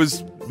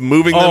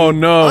moving. Oh, them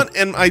no.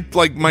 And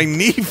my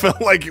knee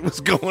felt like it was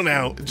going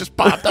out. It just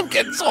popped. I'm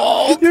getting so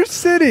old. You're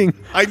sitting.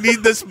 I need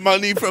this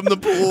money from the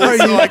pool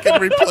so I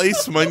can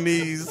replace my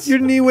knees. Your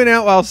knee went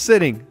out while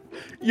sitting.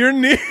 Your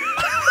knee.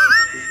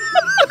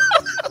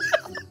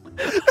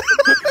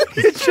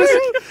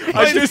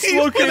 I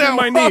dislocated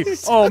my knee.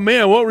 Oh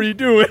man, what were you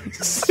doing?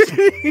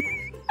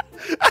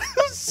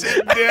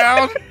 Sitting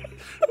down,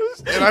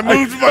 and I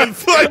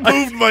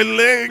moved my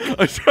leg.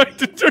 I tried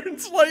to turn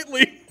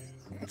slightly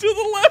to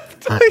the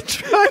left.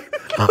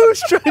 I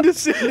was trying to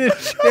sit in a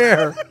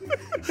chair,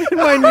 and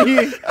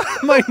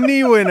my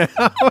knee went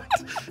out.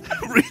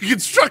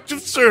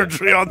 Reconstructive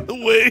surgery on the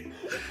way.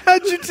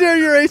 How'd you tear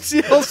your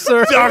ACL,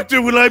 sir?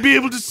 Doctor, will I be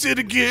able to sit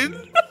again?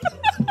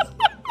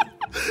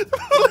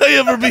 Will I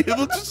ever be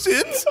able to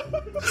sit?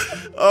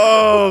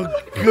 Oh,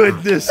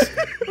 goodness.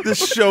 This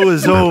show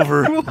is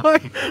over. Will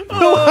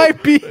I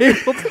be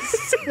able to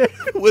sit?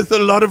 With a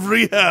lot of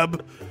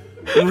rehab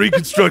and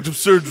reconstructive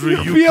surgery,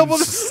 you be can, able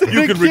to sit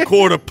you can again.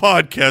 record a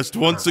podcast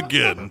once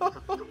again.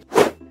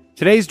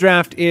 Today's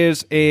draft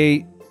is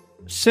a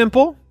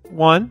simple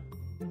one,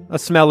 a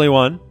smelly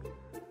one,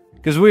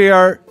 because we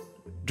are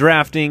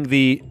drafting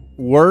the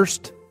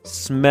worst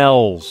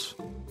smells.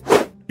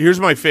 Here's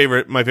my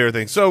favorite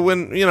thing. So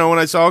when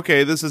I saw,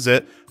 okay, this is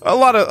it, a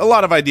lot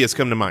of ideas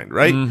come to mind,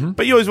 right? Mm-hmm.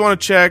 But you always want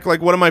to check,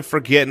 like, what am I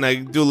forgetting? I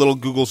do a little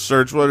Google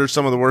search. What are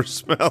some of the worst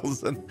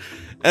smells?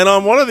 And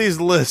on one of these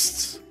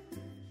lists,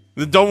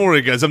 don't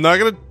worry, guys, I'm not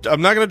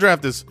gonna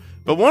draft this.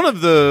 But one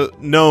of the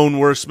known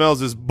worst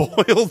smells is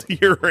boiled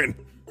urine.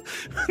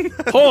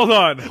 Hold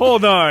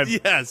on.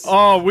 Yes.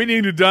 Oh, we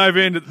need to dive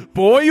into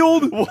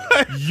boiled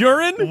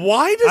urine.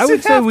 Why does I would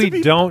it say have we to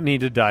be? don't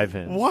need to dive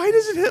in. Why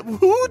does it have?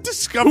 Who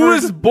discovered Who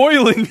is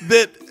boiling?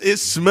 that it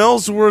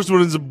smells worse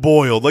when it's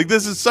boiled? Like,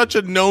 this is such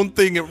a known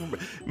thing. It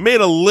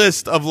made a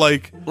list of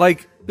like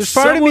There's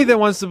part of me that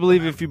wants to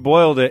believe if you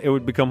boiled it, it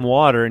would become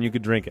water and you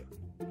could drink it.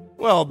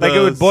 well, Like it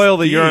would boil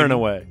the steam. urine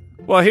away.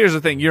 Well, here's the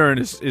thing: urine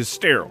is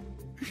sterile.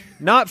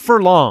 Not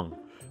for long.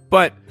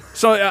 But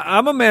so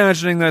I'm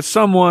imagining that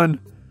someone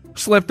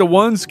slipped a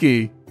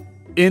onesie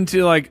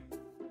into like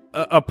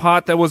a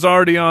pot that was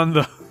already on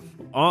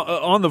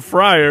the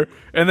fryer,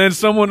 and then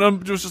someone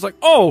was just like,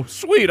 "Oh,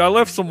 sweet! I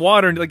left some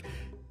water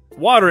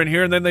in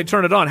here," and then they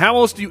turn it on. How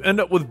else do you end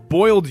up with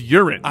boiled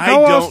urine?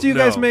 How else do you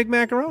guys know. make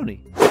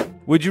macaroni?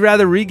 Would you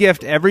rather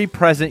regift every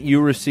present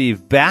you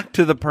receive back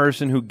to the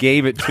person who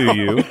gave it to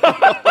you,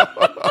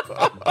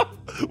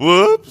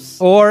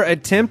 Whoops. or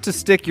attempt to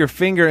stick your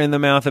finger in the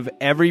mouth of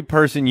every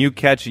person you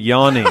catch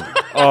yawning?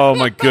 Oh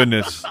my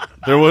goodness!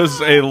 There was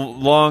a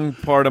long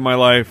part of my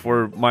life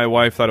where my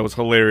wife thought it was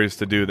hilarious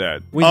to do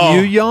that. When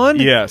you yawn?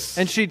 Yes.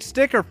 And she'd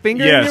stick her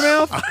finger Yes. in your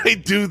mouth? I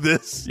do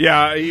this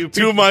Yeah, you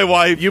to my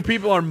wife. You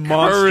people are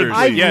monsters.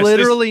 I've Yes,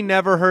 literally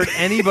never heard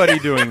anybody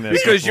doing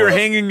this. because you're before.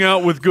 hanging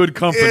out with good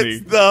company.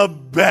 It's the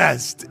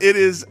best. It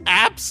is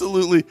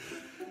absolutely.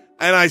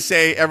 And I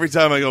say every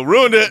time I go,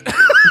 ruined it.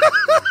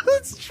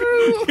 It's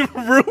true. You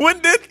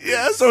ruined it?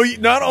 Yes. So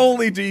not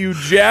only do you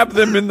jab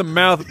them in the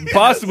mouth,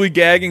 possibly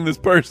gagging this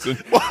person,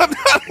 Well,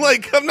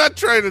 I'm not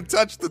trying to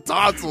touch the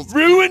tonsils.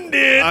 ruined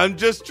it. I'm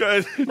just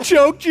trying to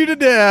choked you to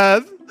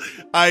death.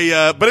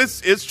 but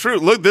it's true.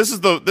 Look, this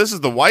is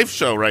the wife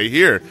show right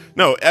here.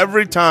 No,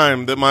 every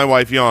time that my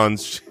wife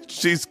yawns,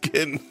 she's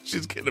getting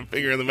a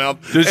finger in the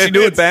mouth. Does she And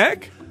do it it's-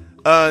 back?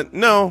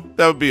 No,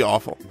 that would be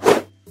awful.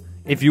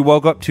 If you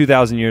woke up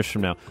 2,000 years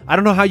from now, I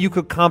don't know how you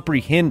could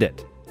comprehend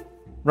it,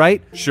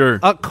 right? Sure.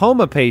 A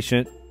coma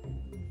patient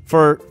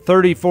for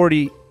 30,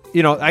 40,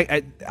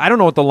 I don't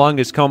know what the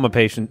longest coma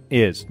patient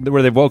is,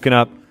 where they've woken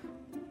up.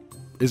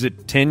 Is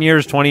it 10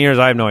 years, 20 years?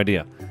 I have no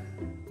idea.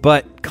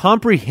 But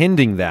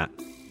comprehending that,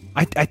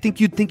 I think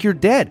you'd think you're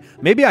dead.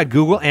 Maybe I'd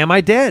Google, am I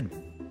dead?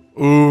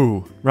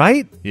 Ooh.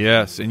 Right?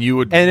 Yes, and you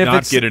would And if not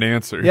it's- get an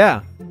answer.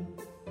 Yeah.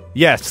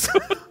 Yes.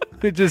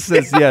 It just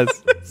says yes.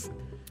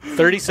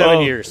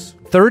 37 years.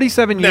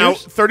 37 years? Now,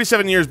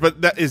 37 years, but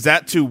is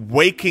that to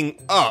waking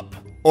up,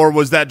 or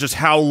was that just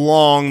how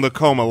long the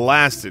coma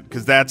lasted?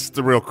 Because that's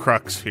the real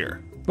crux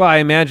here. Well, I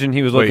imagine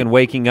he was Wait. looking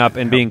waking up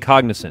and being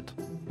cognizant.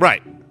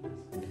 Right.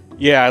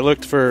 Yeah, I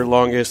looked for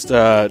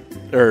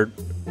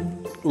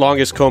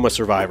longest coma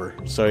survivor.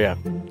 So yeah.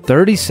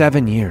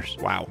 37 years.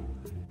 Wow.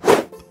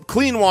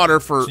 Clean water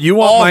for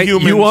You all want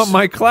humans.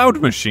 my cloud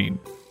machine.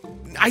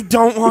 I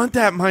don't want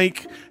that,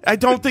 Mike. I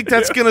don't think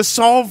that's going to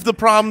solve the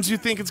problems you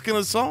think it's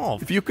going to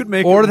solve. If you could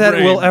make Or it that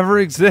rain. will ever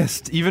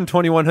exist, even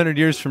 2,100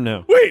 years from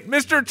now. Wait,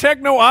 Mr.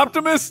 Techno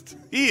Optimist?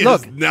 He is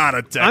Look, not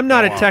a techno. I'm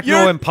not a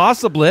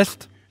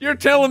techno-impossibilist. You're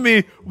telling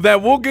me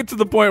that we'll get to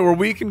the point where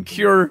we can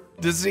cure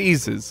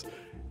diseases,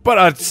 but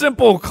a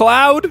simple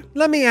cloud?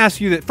 Let me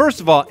ask you that. First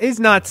of all, it's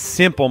not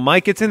simple,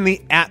 Mike. It's in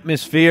the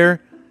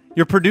atmosphere.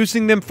 You're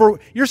producing them for...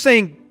 You're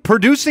saying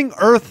producing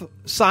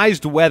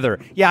Earth-sized weather.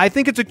 Yeah, I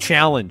think it's a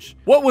challenge.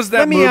 What was that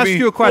Let me movie? ask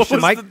you a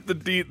question, What was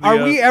Mike. Are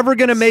we ever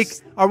going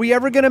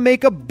to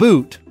make a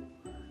boot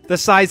the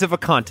size of a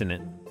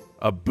continent?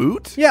 a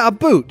boot? Yeah, a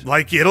boot.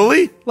 Like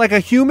Italy? Like a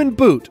human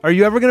boot. Are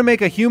you ever going to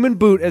make a human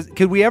boot?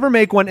 Could we ever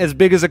make one as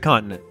big as a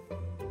continent?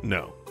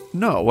 No.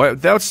 No,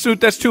 that's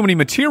too many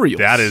materials.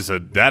 That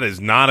is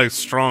not a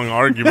strong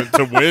argument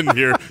to win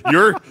here.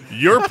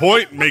 Your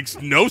point makes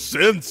no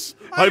sense.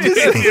 I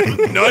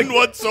mean, none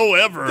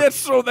whatsoever. That's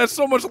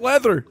so much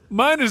leather.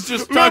 Mine is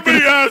just Let talking.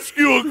 me ask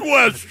you a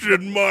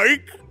question,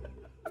 Mike.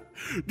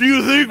 Do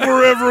you think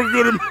we're ever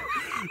gonna?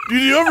 Do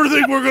you ever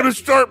think we're gonna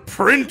start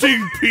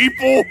printing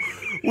people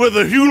with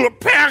a Hewlett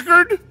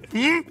Packard?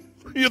 You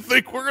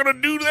think we're gonna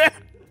do that?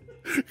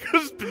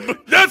 'Cause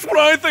that's what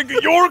I think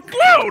of your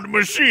cloud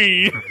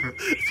machine.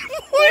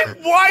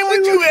 Why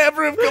would you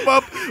ever have come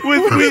up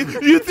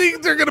with? You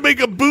think they're gonna make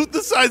a boot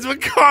the size of a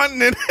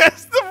continent?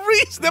 That's the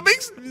reason. That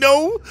makes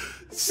no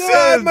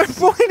sense. My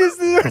point is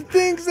there are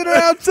things that are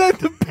outside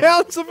the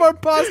bounds of our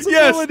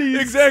possibilities.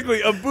 Yes,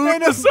 exactly. A boot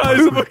And the a size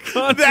of a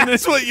continent.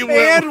 That's what you went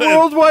And with.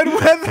 worldwide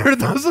weather.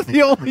 Those are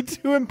the only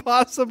two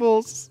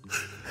impossibles.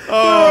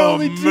 Oh,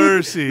 There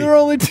mercy. are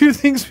only two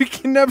things we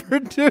can never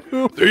do.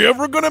 Are you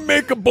ever gonna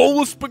make a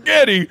bowl of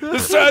spaghetti the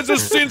size of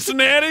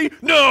Cincinnati?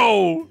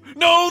 No,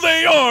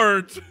 they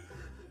aren't.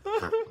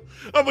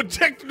 I'm a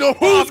techno.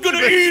 Who's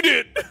gonna eat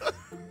it?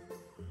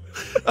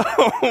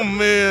 Oh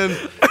man.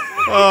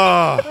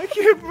 Oh, I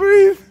can't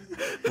breathe.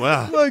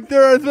 wow. Look,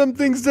 there are some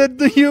things that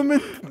the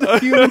humans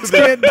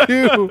can't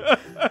do.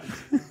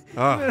 They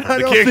don't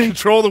can't think-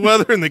 control the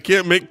weather and they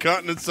can't make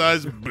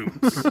continent-sized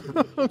boots.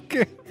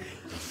 Okay.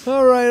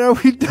 All right, are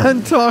we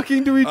done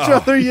talking to each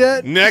other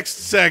yet? Next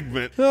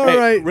segment. All Hey,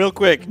 right. real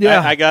quick,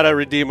 Yeah. I gotta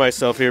redeem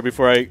myself here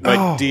before my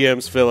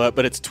DMs fill up.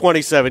 But it's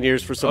 27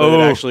 years for someone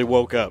that actually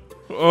woke up.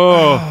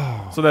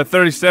 Oh, so that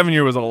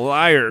 37-year was a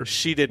liar.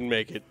 She didn't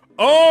make it.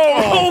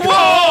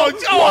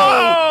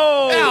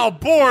 Al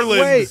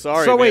Borland. Wait,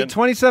 Sorry, so wait, man.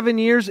 27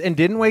 years and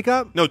didn't wake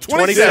up? No,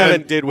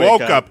 27 did wake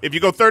woke up. up. If you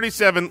go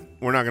 37,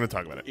 we're not going to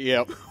talk about it.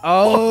 Yep.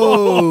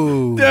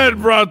 Oh. That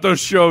brought the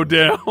show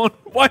down.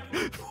 What?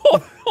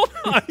 Hold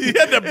on. You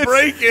had to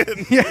break in.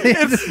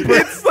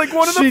 It's like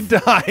one of She the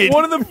died.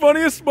 one of the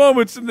funniest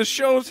moments in the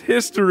show's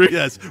history.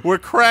 Yes, we're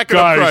cracking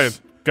up crying.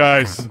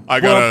 Guys, I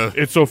gotta-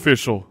 it's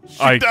official.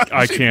 I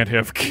does. can't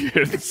have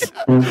kids.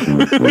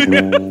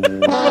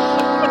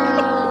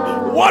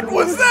 What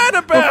was that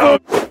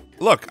about?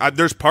 Look,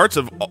 there's parts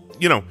of,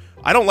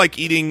 I don't like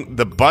eating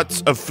the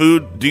butts of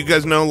food. Do you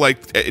guys know,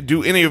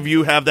 do any of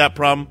you have that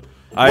problem?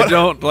 I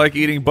don't like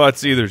eating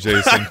butts either,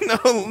 Jason.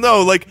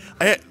 No, like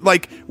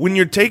when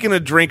you're taking a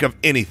drink of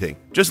anything,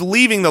 just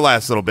leaving the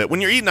last little bit. When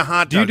you're eating a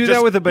hot dog, Do you do just-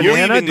 that with a you're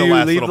banana? eating Do you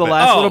leave little the bit.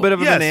 last Oh, little bit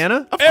of a yes.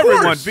 banana? Of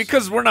Everyone, course.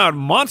 because we're not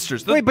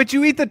monsters. Wait, but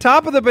you eat the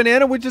top of the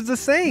banana, which is the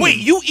same. Wait,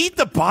 you eat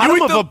the bottom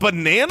You eat of a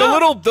banana?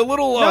 the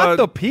little not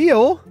the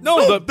peel.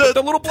 no,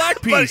 the little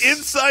black piece. But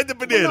inside the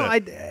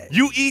banana. No,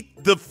 you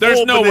eat the full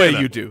There's no way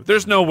banana. you do.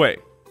 There's no way.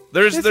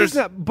 There's This is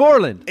not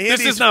Borland. this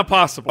Andy's- is not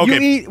possible. Okay. You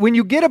eat when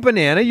you get a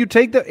banana. You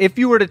take if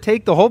you were to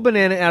take the whole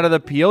banana out of the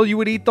peel, you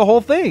would eat the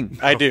whole thing.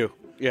 I do.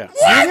 Yeah.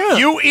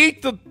 You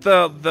eat the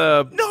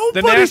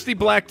Nobody- nasty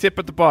black tip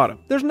at the bottom.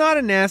 There's not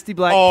a nasty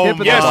black Oh, tip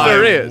at yes, the my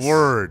bottom. there is.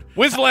 word.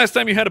 When's the last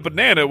time you had a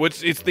banana?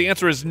 Which the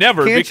answer is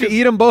never. Can't you because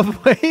eat them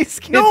both ways?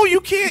 No, you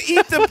can't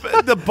eat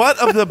the butt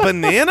of the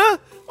banana.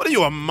 What are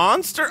you, a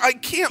monster? I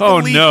can't Oh,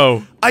 believe.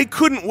 no. I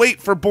couldn't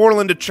wait for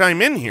Borland to chime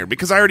in here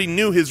because I already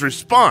knew his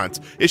response.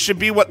 It should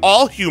be what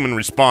all human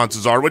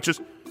responses are, which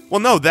is, well,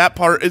 no, that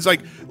part is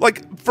like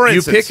for You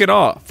instance, pick it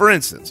off. For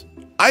instance,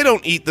 I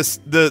don't eat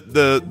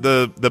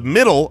the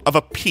middle of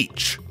a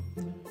peach.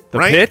 The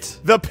right? pit?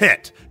 The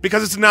pit,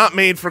 because it's not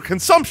made for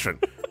consumption.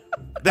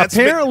 That's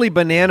Apparently,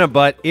 banana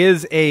butt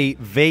is a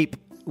vape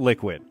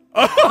liquid.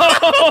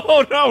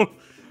 Oh no,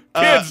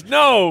 kids,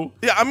 no.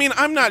 Yeah, I mean,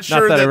 I'm not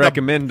sure that I the-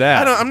 recommend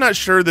that. I'm not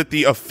sure that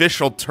the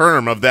official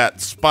term of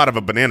that spot of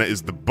a banana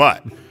is the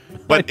butt,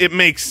 but it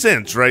makes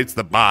sense, right? It's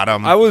the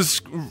bottom. I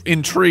was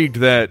intrigued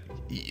that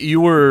you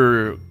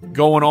were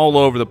going all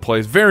over the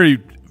place, very,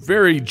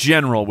 very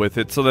general with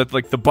it, so that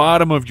like the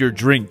bottom of your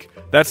drink,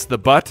 that's the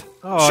butt.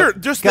 sure,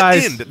 just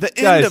guys, the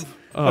end guys,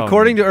 of.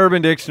 according to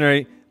Urban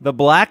Dictionary, the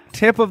black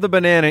tip of the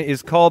banana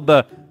is called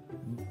the.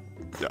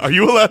 Are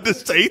you allowed to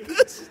say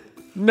this?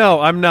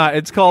 No, I'm not.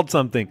 It's called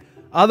something.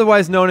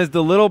 Otherwise known as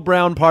the little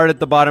brown part at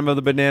the bottom of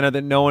the banana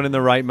that no one in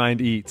the right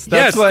mind eats.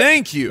 Yes,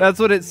 thank you. That's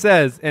what it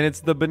says, and it's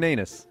the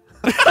bananas.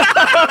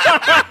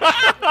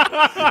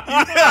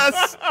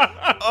 Yes.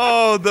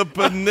 Oh, the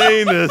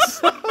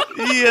bananas.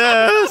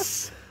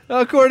 Yes.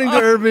 According to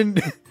Urban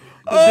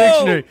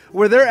Dictionary,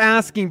 where they're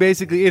asking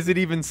basically, is it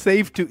even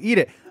safe to eat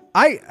it?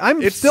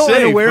 I'm It's still safe,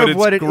 unaware but of it's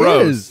what it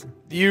gross. is.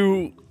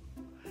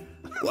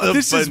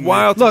 This is banana.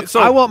 wild. Look, So-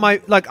 I want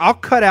I'll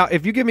cut out,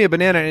 if you give me a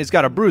banana and it's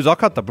got a bruise, I'll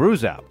cut the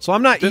bruise out. So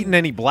I'm not eating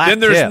any black Then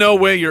there's tip. no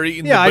way you're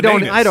eating. Yeah, the I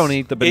bananas. don't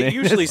eat the bananas. It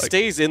usually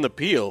stays in the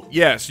peel.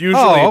 Yes,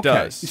 usually Oh, it okay.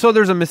 does. So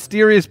there's a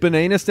mysterious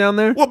bananas down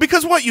there? Well,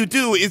 because what you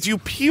do is you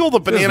peel the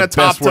banana the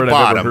top best to word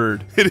I've ever bottom.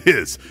 heard. It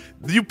is.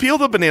 You peel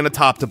the banana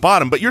top to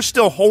bottom, but you're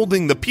still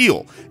holding the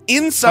peel.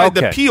 Inside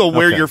the Okay, peel,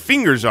 where okay. your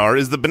fingers are,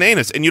 is the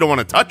bananas, and you don't want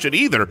to touch it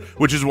either,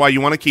 which is why you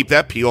want to keep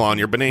that peel on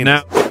your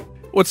banana. Now,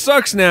 what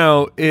sucks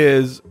now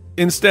is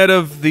instead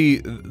of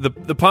the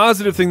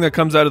positive thing that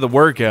comes out of the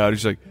workout,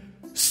 it's like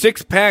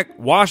 6-pack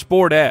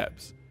washboard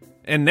abs,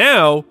 and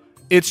now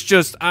it's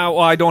just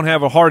I don't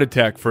have a heart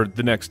attack for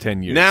the next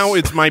 10 years. Now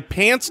it's my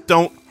pants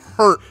don't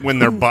hurt when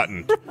they're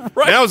buttoned.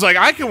 Right. Now it's like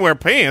I can wear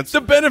pants,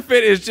 the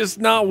benefit is just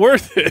not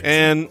worth it.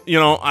 and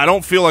I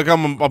don't feel like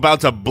I'm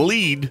about to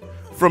bleed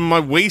from my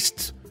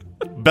waist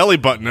belly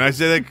button. And I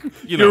say, like,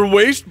 Your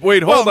waist.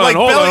 Wait, hold Well, on, like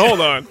hold belly- on,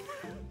 hold on.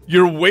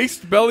 Your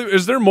waist belly.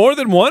 Is there more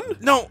than one?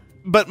 No,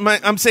 but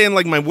I'm saying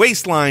like my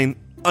waistline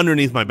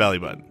underneath my belly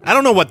button. I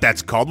don't know what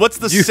that's called. What's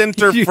the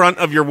center front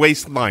of your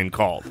waistline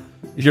called?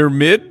 Your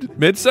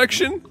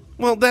midsection.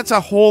 Well, that's a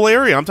whole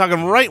area. I'm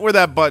talking right where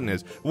that button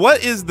is.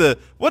 What is the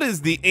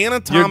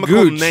anatomical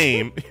Your gooch.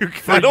 name?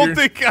 I don't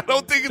think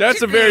it's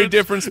That's your a very gooch.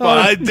 different spot.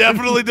 I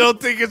definitely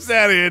don't think it's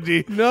that,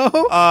 Andy. No,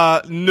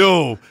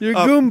 No. your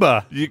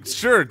Goomba,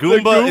 Sure,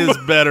 Goomba is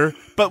better.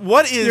 But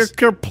what your is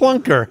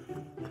kerplunker.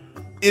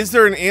 is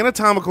there an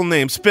anatomical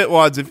name?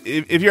 Spitwads,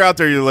 if you're out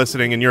there, you're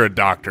listening, and you're a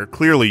doctor,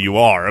 clearly you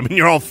are. I mean,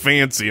 you're all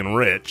fancy and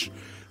rich.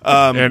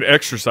 And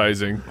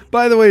exercising.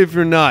 By the way, if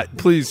you're not,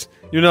 please,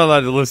 you're not allowed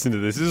to listen to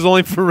this. This is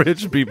only for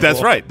rich people.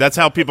 That's right. That's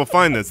how people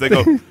find this. They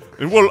go,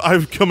 well,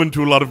 I've come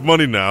into a lot of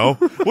money now.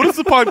 What is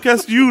the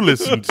podcast you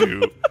listen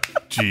to,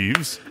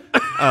 Jeeves?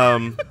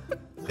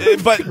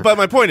 But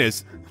my point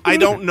is, I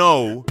don't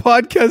know.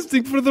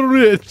 Podcasting for the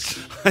rich.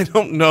 I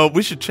don't know.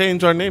 We should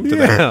change our name to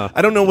Yeah. that.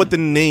 I don't know what the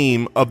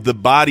name of the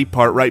body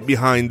part right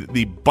behind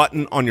the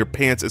button on your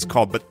pants is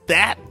called, but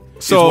that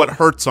is what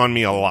hurts on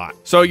me a lot.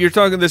 So you're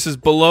talking. This is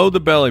below the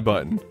belly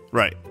button.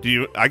 Right.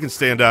 I can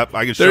stand up.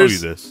 I can show you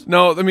this.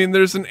 No, I mean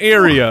there's an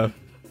area.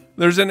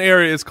 There's an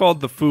area. It's called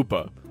the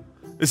fupa.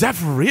 Is that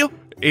for real?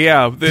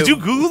 Yeah. Did you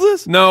Google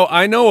this? No,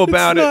 I know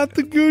about It's it. not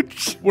the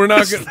gooch. We're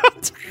not going.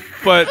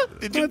 But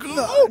Did you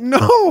Google?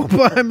 No,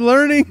 but I'm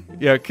learning.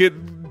 yeah,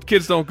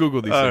 kids don't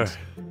Google these things.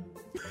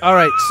 All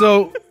right,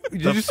 so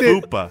did The you say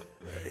fupa.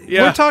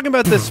 Yeah. we're talking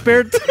about the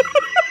spare?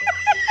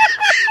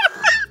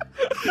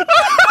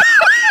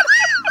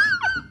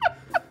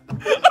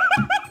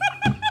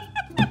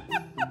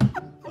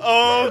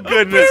 Oh,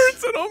 goodness.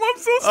 Parents at home, I'm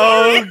so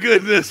sorry. Oh,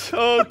 goodness.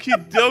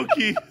 Okie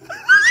dokie.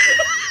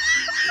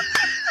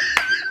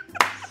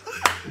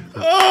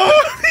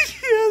 Oh,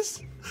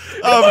 yes.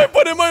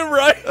 But am I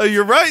right?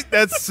 You're right.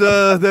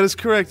 That is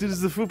correct. It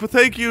is the fupa.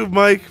 Thank you,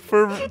 Mike,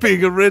 for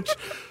being a rich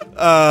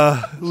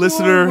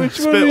listener. Which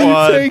one are you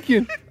Spitwad.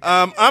 taking?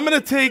 I'm going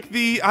to take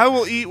I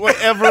will eat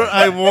whatever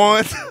I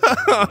want.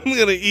 I'm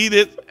going to eat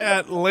it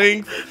at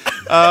length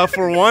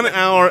for 1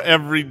 hour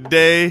every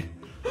day.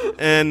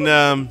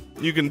 And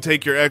you can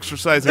take your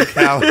exercise and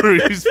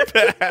calories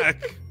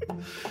back.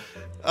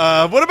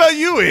 What about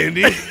you,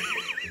 Andy?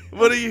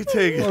 What are you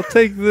taking? I'll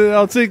take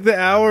the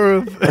hour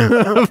of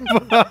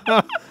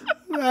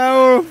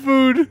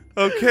food.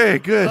 Okay,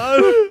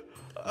 good.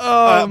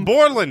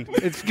 Borland,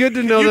 It's good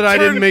to know you that I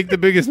didn't turn- make the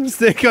biggest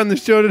mistake on the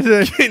show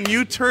today. can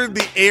you turn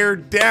the air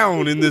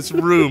down in this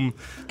room?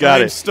 Got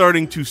I'm it.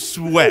 starting to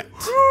sweat.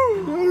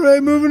 All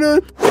right, moving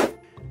on.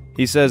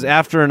 He says,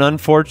 after an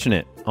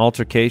unfortunate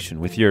altercation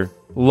with your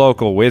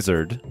local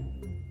wizard,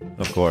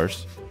 of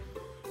course,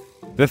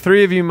 the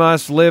three of you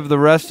must live the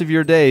rest of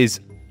your days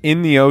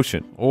in the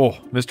ocean. Oh,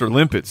 Mr.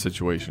 Limpet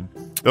situation.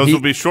 Those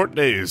will be short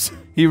days.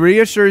 He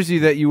reassures you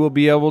that you will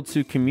be able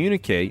to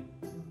communicate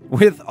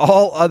with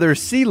all other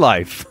sea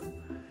life.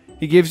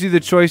 He gives you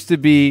the choice to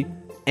be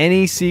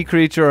any sea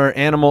creature or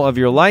animal of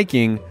your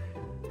liking.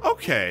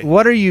 Okay.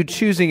 What are you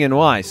choosing and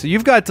why? So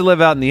you've got to live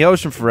out in the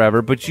ocean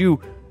forever, but you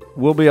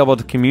will be able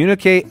to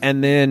communicate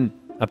and then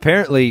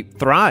apparently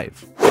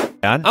thrive.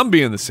 I'm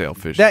being the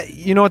sailfish.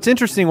 It's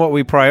interesting what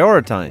we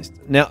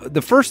prioritized. Now,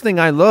 the first thing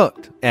I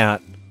looked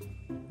at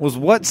was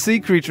what sea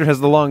creature has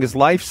the longest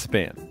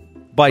lifespan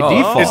by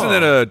default. Isn't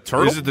it a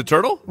turtle? Is it the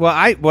turtle?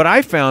 Well, what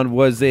I found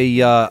was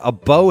a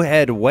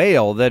bowhead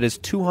whale that is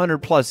 200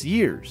 plus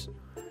years,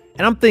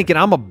 and I'm thinking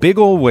I'm a big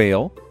old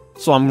whale,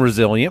 so I'm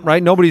resilient,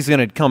 right? Nobody's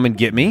gonna come and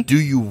get me. Do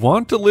you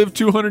want to live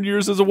 200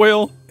 years as a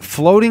whale?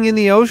 Floating in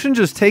the ocean,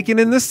 just taking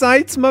in the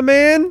sights, my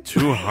man.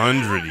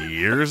 200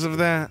 years of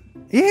that?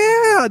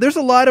 Yeah, there's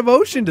a lot of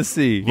ocean to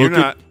see. You're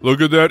not. Look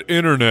at that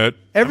internet.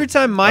 Every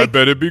time I Mike,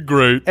 bet it'd be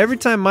great. every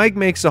time Mike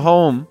makes a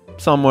home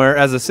somewhere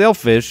as a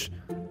sailfish,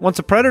 once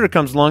a predator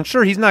comes along,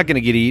 sure, he's not going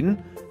to get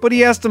eaten, but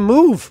he has to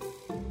move.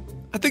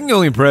 I think the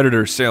only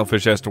predator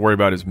sailfish has to worry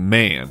about is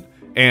man.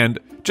 And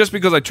just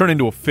because I turn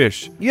into a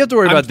fish, You have to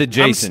worry about the I'm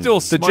Jason. still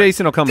The smart.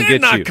 Jason will come and They're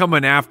get not you.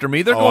 coming after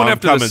me. They're Oh, going I'm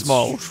after the coming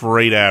small.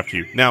 straight after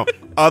you. Now,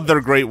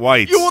 other great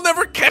whites. You will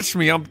never catch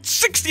me. I'm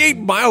 68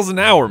 miles an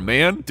hour,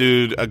 man.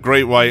 Dude, a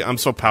great white. I'm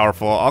so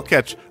powerful.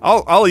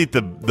 I'll eat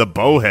the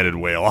bow-headed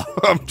whale.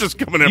 I'm just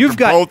coming after You've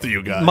got both of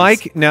you guys.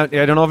 Mike. Now, I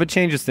don't know if it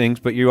changes things,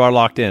 but you are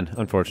locked in,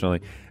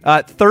 unfortunately.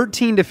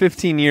 13 to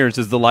 15 years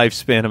is the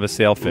lifespan of a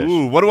sailfish.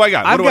 Ooh, what do I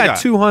got? What I've do I got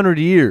 200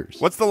 years.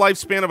 What's the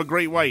lifespan of a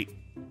great white?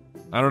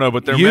 I don't know,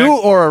 but they're You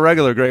or a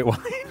regular great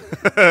white?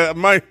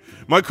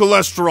 My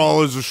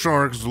cholesterol as a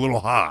shark is a little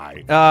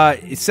high.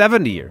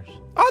 70 years.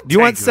 I'll Do you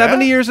want take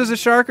 70 that. years as a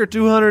shark or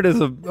 200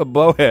 as a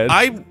bowhead?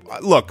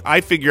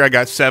 I figure I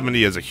got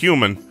 70 as a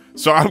human,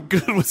 so I'm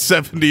good with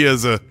 70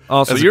 as a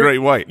Also, as a you're, great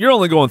white. You're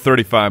only going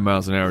 35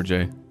 miles an hour,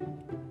 Jay.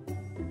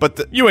 But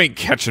You ain't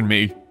catching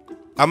me.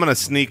 I'm gonna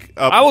sneak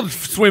up. I will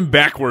swim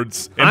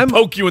backwards and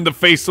poke you in the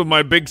face with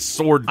my big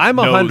sword. I'm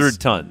nose. 100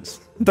 tons.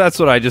 That's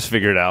what I just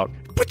figured out.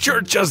 But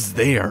you're just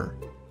there.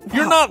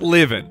 You're not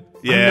living.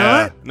 Yeah.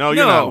 not? No,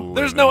 you're not. No,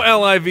 there's no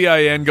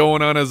LIVIN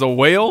going on as a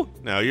whale.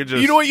 No, you're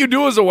just. You know what you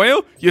do as a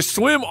whale? You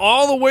swim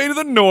all the way to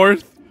the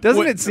north.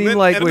 Doesn't it seem then-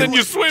 like and when then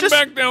you swim Just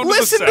back down to the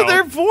listen south. to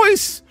their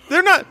voice.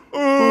 They're not.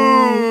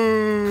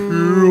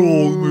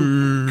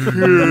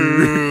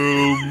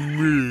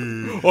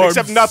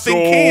 Except nothing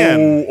can.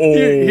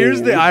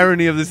 Here's the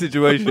irony of the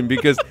situation,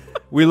 because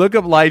we look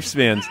up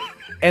lifespans,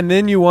 and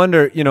then you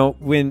wonder,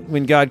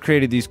 when God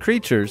created these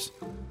creatures,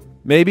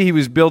 maybe he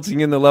was building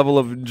in the level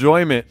of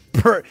enjoyment.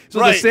 So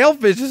Right. the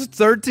sailfish is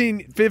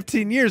 13,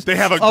 15 years. They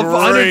have a of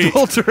great-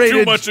 unadulterated,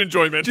 Too much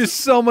enjoyment.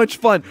 just so much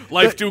fun.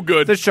 Life The- too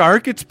good. The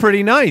shark, it's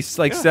pretty nice,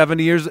 like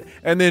 70 years,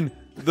 and then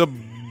the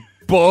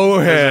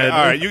bowhead.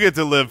 All right, you get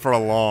to live for a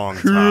long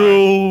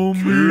time.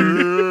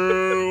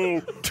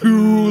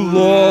 Too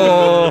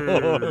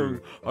long.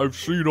 I've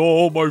seen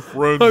all my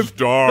friends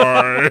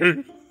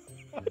die.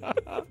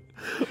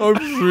 I've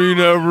seen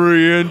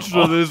every inch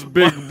of this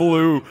big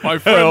blue My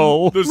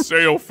hell. friend, the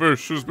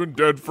sailfish, has been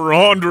dead for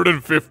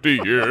 150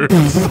 years.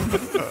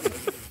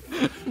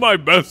 My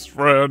best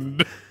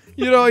friend.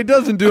 It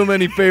doesn't do him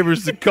any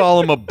favors to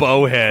call him a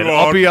bowhead.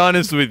 I'll be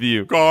honest with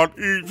you. Got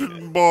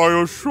eaten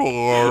by a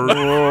shark.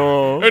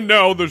 And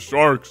now the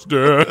shark's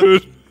dead.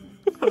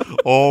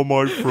 All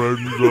my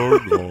friends are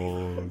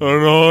gone.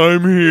 And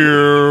I'm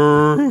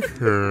here.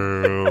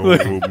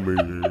 Help me.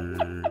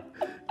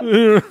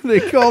 They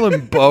call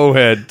him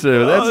bowhead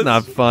too. That's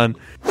not fun.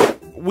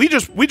 We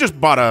just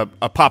bought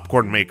a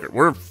popcorn maker.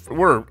 We are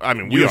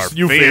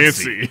you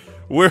fancy. fancy.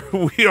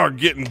 We are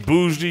getting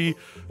bougie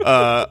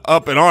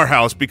up in our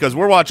house because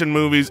we're watching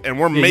movies and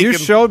we're Yeah, making you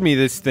showed me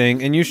this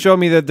thing, and you showed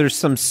me that there's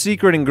some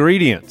secret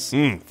ingredients.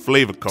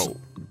 Flavacol.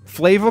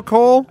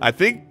 Flavacol? I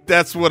think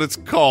that's what it's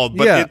called,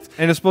 but Yeah,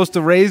 and it's supposed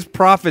to raise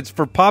profits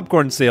for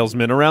popcorn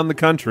salesmen around the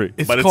country.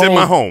 it's in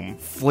my home.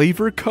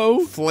 Flavor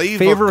Co?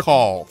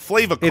 Flavacol.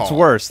 Flavacol. It's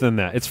worse than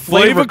that. It's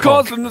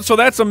Flavacol. Flavor So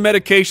that's a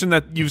medication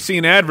that you've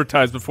seen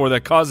advertised before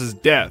that causes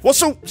death. Well,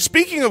 so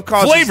speaking of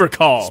causes,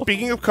 Flavorcol.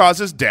 Speaking of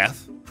causes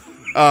death,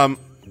 if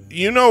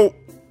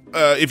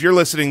you're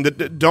listening,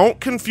 don't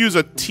confuse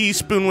a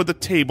teaspoon with a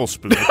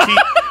tablespoon.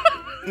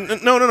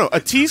 No. A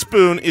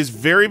teaspoon is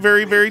very,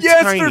 very, very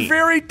Yes, tiny. they're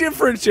very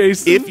different,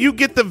 Jason. If you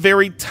get the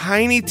very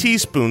tiny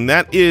teaspoon,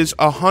 that is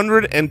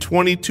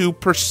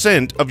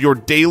 122% of your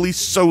daily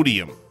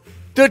sodium.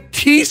 the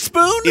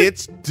teaspoon?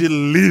 It's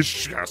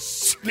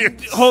delicious.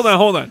 Hold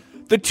on.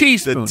 The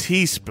teaspoon. The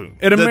teaspoon.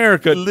 In The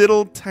America-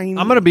 little tiny.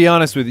 I'm going to be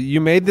honest with you.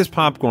 You made this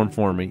popcorn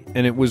for me,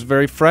 and it was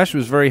very fresh. It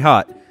was very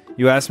hot.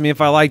 You asked me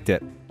if I liked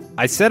it.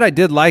 I said I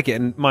did like it,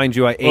 and mind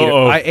you, I ate it.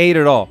 Uh-oh. I ate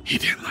it all. He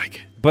didn't like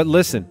it. But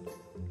listen,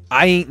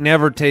 I ain't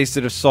never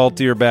tasted a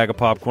saltier bag of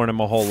popcorn in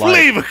my whole life.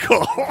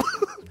 Flavacol.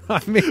 I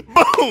mean,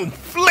 Boom!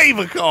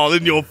 Flavacol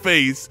in your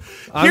face.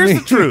 Here's the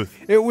truth.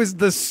 It was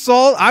the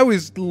salt. I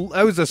was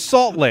a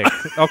salt lick.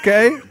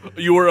 Okay,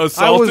 You were I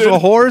assaulted. was a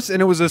horse,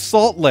 and it was a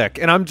salt lick,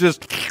 and I'm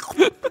just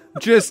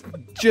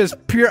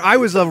pure. I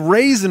was a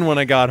raisin when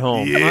I got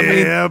home. I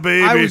mean, Yeah,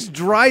 baby. I was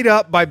dried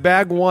up by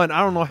bag one. I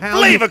don't know how.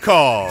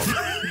 Flavacol.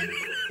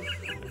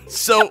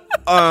 So,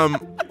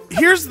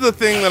 here's the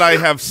thing that I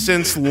have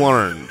since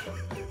learned.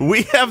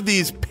 We have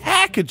these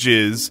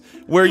packages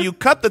where you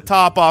cut the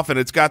top off and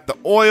it's got the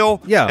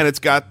oil, Yeah. and it's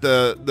got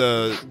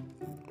the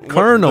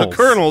Kernels. The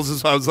kernels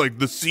is I was like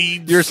the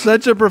seeds. You're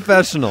such a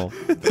professional.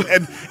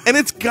 and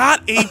it's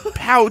got a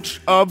pouch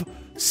of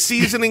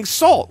seasoning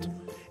salt.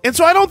 And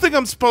so I don't think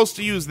I'm supposed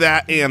to use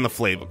that and the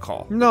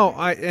Flavacol. No,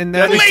 and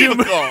that is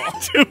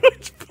Flavacol. Too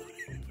much.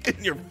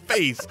 In your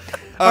face.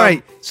 all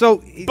right.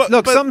 So but-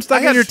 look, but something stuck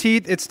I in have- your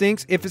teeth. It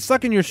stinks. If it's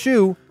stuck in your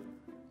shoe,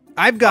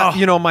 I've got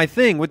my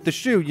thing with the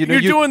shoe. You know,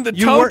 You're doing the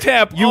toe work,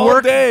 tap you all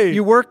work, day.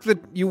 You work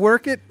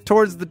it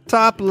towards the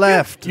top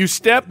left. You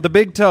step, the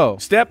big toe.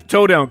 step,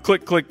 toe down,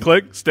 click, click,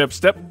 click, step,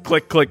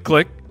 click, click,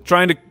 click.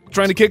 Trying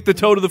to kick the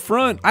toe to the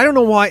front. I don't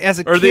know why. As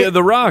a Or kid,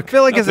 the rock. I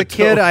feel like not as a the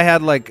kid, toe. I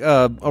had like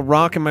a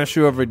rock in my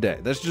shoe every day.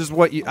 That's just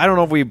what you. I don't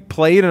know if we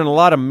played in a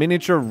lot of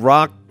miniature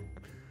rock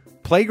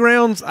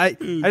playgrounds. I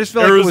just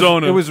feel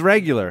Arizona. like it was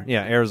regular.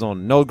 Yeah, Arizona.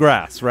 No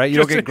grass, right? You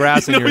don't get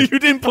grass in no, your. you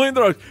didn't play in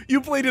the rocks.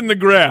 You played in the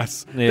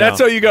grass. Yeah. That's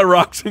how you got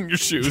rocks in your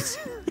shoes.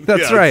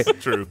 That's Yeah, right.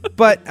 it's true.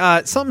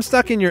 But something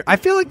stuck in your. I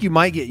feel like you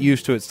might get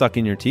used to it stuck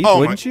in your teeth, Oh,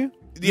 wouldn't my- you?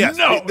 Yes.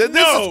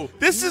 No,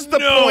 This is the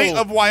no, point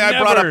of why I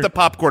brought never. up the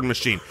popcorn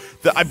machine.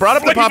 I brought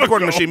up the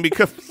popcorn machine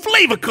because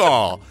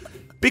Flavacol.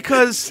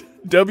 Because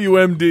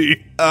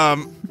WMD.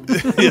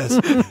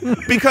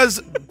 yes.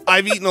 Because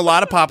I've eaten a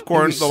lot of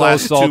popcorn was the so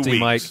last salty, 2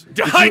 weeks. Mike.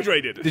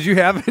 Dehydrated. Did you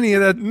have any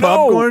of that no,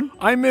 popcorn?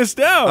 I missed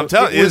out. I'm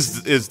telling It you,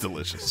 was- it's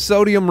delicious.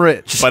 Sodium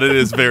rich. But it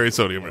is very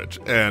sodium rich.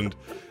 And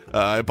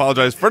I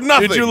apologize for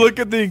nothing. Did you look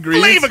at the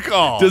ingredients?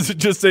 Flavacol. Does it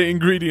just say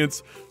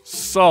ingredients?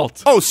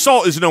 Salt. Oh,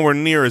 salt is nowhere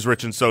near as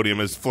rich in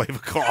sodium as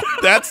Flavacol.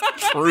 That's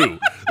true.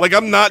 Like,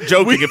 I'm not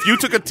joking. If you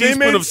took a They teaspoon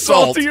made of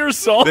salt, saltier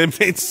salt. they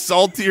made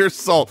saltier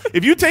salt.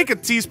 If you take a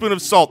teaspoon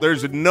of salt,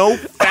 there's no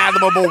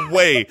fathomable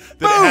way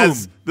that it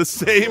has the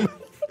same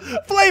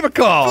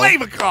Flavacol.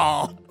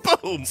 Flavacol.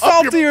 Boom.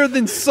 Saltier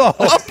than salt.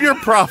 Up your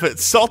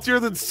profits. Saltier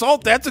than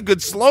salt. That's a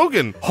good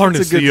slogan. Harness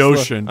That's a the good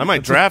ocean. I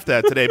might draft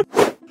that today.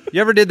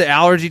 You ever did the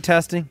allergy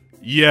testing?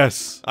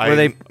 Yes. Where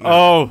they? No.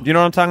 Oh, Do you know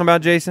what I'm talking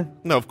about, Jason?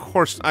 No, of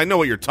course. I know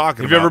what you're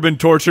talking have about. you ever been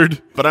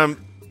tortured But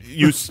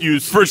you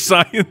for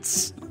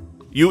science?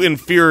 you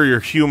inferior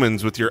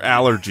humans with your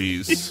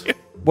allergies.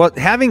 Well,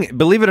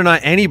 believe it or not,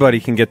 anybody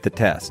can get the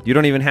test. You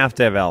don't even have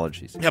to have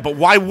allergies. Yeah, but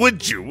why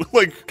would you?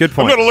 Like, Good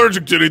point. I'm not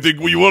allergic to anything.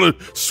 Well, you want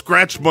to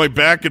scratch my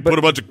back and put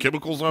a bunch of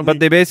chemicals on But me?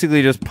 they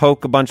basically just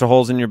poke a bunch of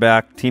holes in your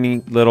back,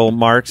 teeny little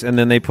marks, and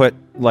then they put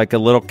like a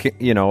little,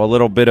 a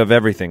little bit of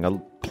everything, a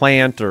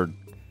plant or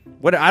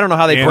what? I don't know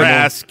how they put it.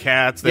 Grass,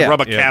 cats. They Yeah.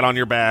 rub a cat on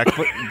your back.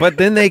 But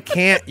then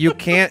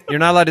you're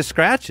not allowed to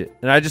scratch it.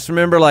 And I just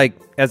remember like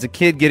as a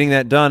kid getting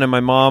that done, and my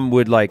mom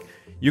would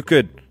you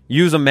could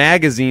use a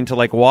magazine to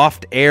like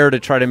waft air to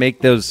try to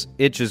make those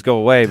itches go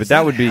away. But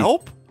that would be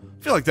help.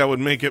 I feel like that would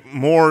make it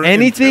more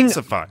anything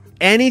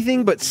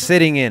but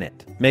sitting in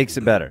it makes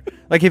it better.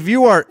 Like if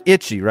you are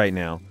itchy right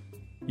now,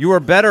 you are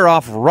better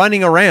off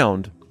running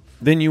around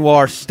than you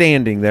are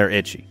standing there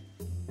itchy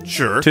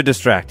Sure. to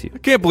distract you. I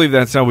can't believe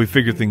that's how we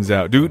figure things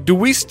out. Do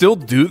we still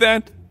do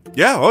that?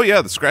 Yeah. Oh,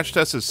 yeah. The scratch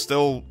test is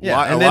still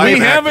Yeah, and then alive We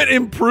and haven't active.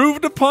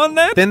 improved upon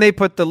that? Then they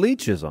put the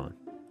leeches on.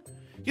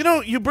 You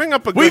know, you bring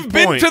up a good We've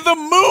been point. to the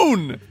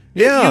moon.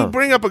 Yeah. You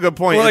bring up a good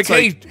point. We're like,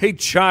 It's hey,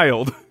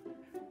 child,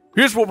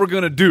 here's what we're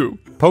going to do.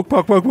 Poke,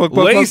 poke, poke, poke,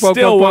 Lay poke, poke,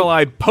 still poke, while poke.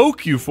 I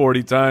poke you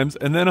 40 times,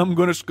 and then I'm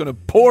just going to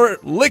pour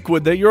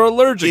liquid that you're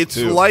allergic It's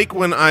to. like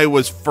when I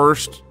was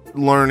first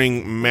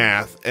learning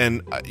math,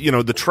 and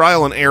the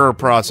trial and error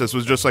process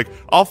was just like,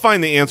 I'll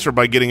find the answer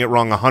by getting it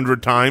wrong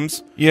 100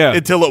 times,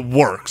 until it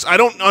works. I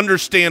don't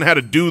understand how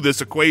to do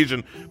this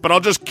equation, but I'll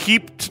just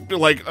keep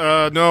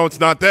no, it's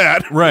not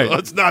that. Right.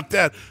 It's not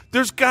that.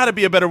 There's got to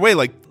be a better way.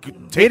 Like,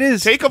 It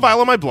is- take a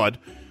vial of my blood,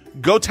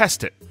 go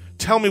test it,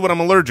 tell me what I'm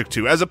allergic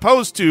to, as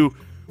opposed to,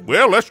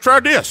 well, let's try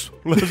this.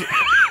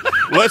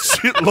 Let's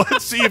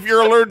see if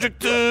you're allergic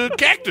to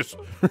cactus.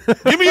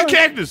 Give me a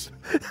cactus.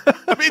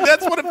 I mean,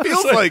 that's what it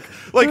feels like.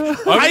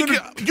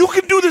 You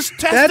can do this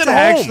test That's at home.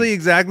 actually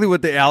exactly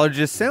what the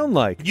allergists sound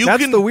like.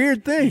 That's the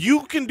weird thing.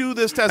 You can do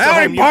this test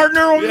at home. we're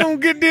going to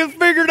get this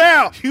figured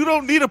out. You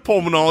don't need a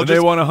pulmonologist. They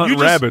wanna hunt You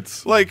just,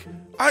 rabbits. Like,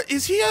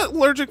 is he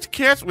allergic to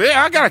cats?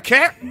 Yeah, I got a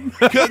cat.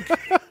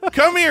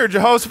 Come here,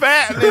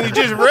 Jehoshaphat. And then you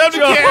just rub the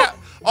cat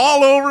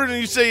all over it and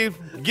you say,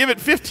 give it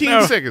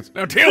 15 seconds.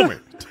 Now tell me,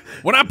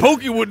 when I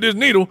poke you with this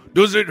needle,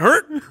 does it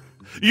hurt?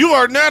 You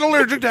are not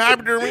allergic to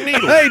hypodermic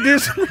needles. Hey,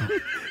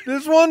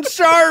 this one's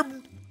sharp.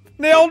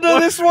 Nelda,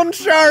 this one's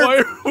sharp. Why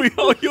are we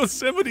all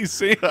Yosemite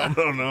Sam? I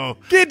don't know.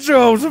 Get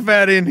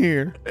Jehoshaphat in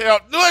here. Yeah,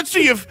 let's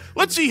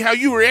see how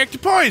you react to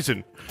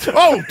poison.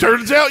 Oh,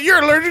 turns out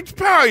you're allergic to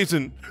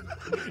poison.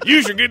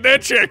 You should get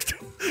that checked.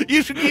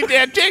 You should get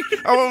that checked.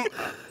 Oh,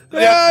 You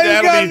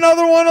got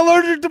another one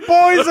allergic to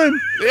poison.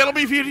 That'll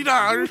be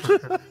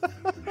 $50.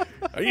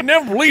 You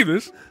never believe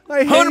this.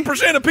 I hate-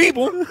 100% of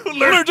people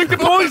allergic to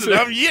poison.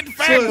 I'm yet to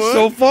find one.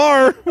 So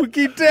far, we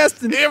keep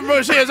testing.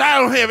 Everybody says I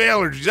don't have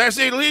allergies. I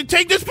say,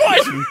 take this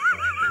poison.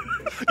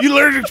 You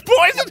allergic to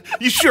poison?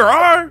 You sure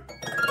are.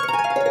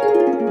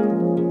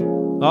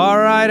 All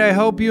right, I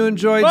hope you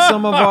enjoyed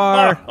some of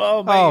our...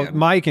 Oh, man.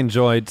 Mike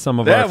enjoyed some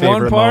of our That one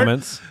favorite part,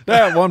 moments.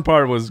 that one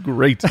part was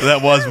great.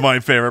 That was my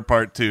favorite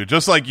part, too.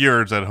 Just like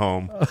yours at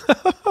home.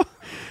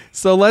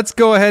 So let's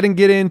go ahead and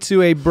get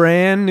into a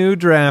brand new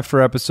draft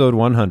for episode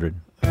 100.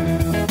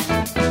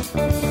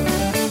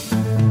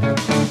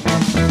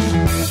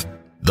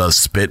 The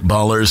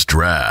Spitballers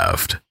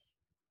Draft.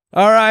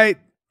 All right,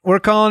 we're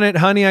calling it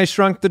Honey, I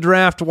Shrunk the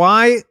Draft.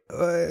 Why?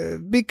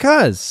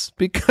 Because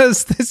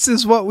this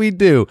is what we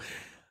do.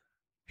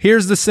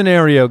 Here's the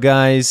scenario,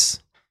 guys.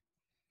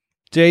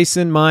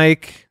 Jason,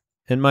 Mike,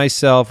 and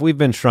myself, we've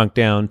been shrunk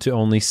down to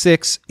only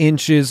 6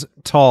 inches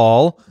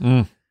tall.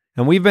 And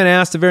we've been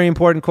asked a very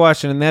important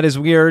question, and that is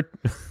we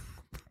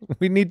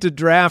need to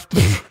draft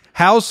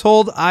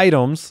household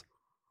items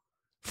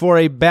for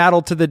a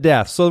battle to the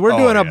death. So we're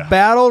doing a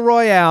battle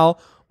royale,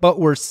 but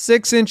we're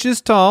 6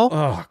 inches tall.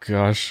 Oh,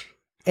 gosh.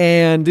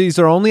 And these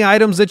are only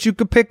items that you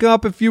could pick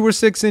up if you were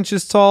 6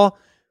 inches tall.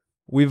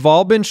 We've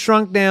all been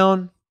shrunk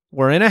down.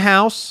 We're in a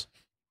house.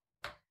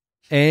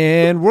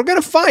 And we're going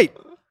to fight.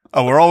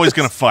 Oh, we're always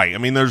going to fight. I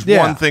mean, there's Yeah.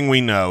 one thing we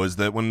know is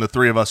that when the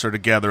three of us are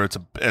together,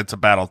 it's a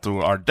battle to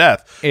our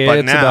death. It's but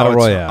a now battle it's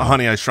royale.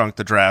 Honey, I Shrunk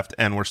the Draft,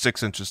 and we're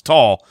 6 inches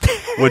tall,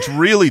 which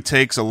really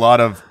takes a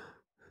lot of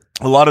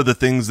the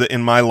things that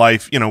in my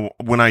life,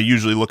 when I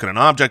usually look at an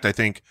object, I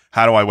think,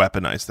 how do I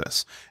weaponize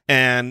this?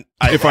 And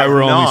If I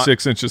were only not-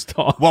 6 inches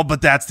tall. Well,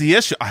 but that's the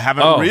issue. I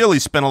haven't really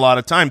spent a lot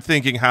of time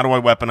thinking, how do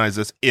I weaponize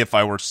this if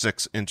I were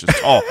 6 inches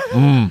tall?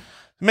 It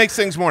makes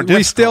things more difficult.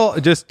 We still,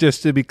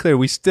 just to be clear,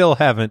 we still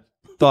haven't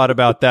thought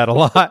about that a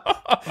lot.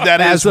 That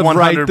as is of 100%.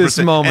 right this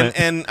moment.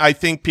 And I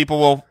think people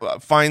will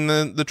find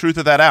the truth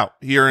of that out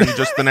here in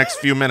just the next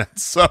few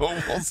minutes. So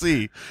we'll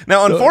see.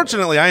 Now,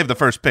 unfortunately, I have the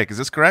first pick. Is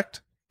this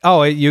correct?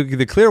 Oh,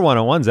 the clear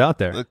 101's out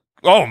there.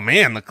 Oh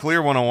man, the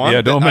clear 101.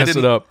 Yeah, don't I mess it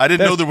didn't- up. I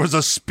didn't know there was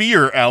a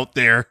spear out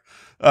there.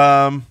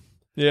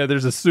 Yeah,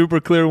 there's a super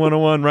clear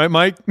 101, right,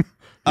 Mike?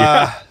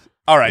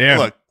 All right, Yeah.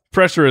 look,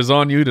 Pressure is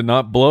on you to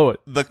not blow it.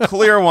 the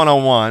clear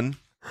 101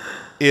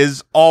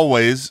 is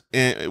always,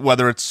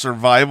 whether it's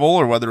survival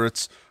or whether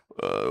it's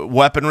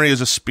weaponry,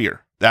 is a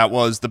spear. That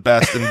was the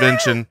best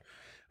invention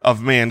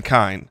of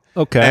mankind.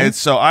 Okay. And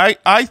so I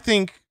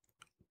think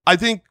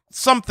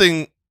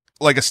something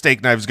like a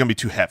steak knife is going to be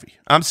too heavy.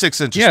 I'm 6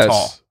 inches Yes.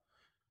 tall,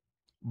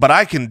 but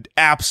I can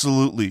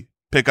absolutely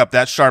pick up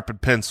that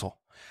sharpened pencil,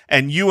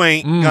 and you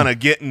ain't gonna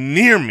get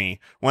near me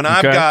when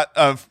I've Okay. got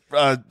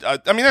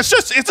I mean,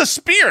 it's a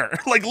spear.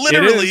 Like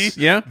literally, is,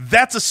 yeah.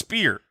 that's a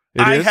spear.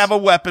 It I is. have a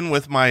weapon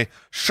with my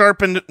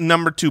sharpened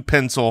number 2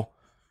 pencil,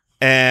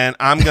 and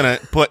I'm gonna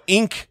put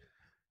ink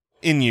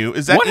in you.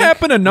 Is that What ink?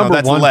 happened to No, number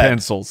that's 1 lead.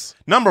 pencils?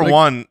 Number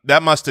 1,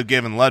 that must have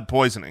given lead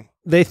poisoning.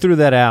 They threw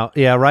that out.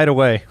 Yeah, right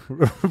away.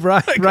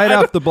 right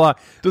off the block.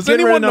 Does Get rid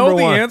of anyone know number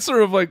the one. answer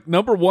of like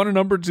number 1 and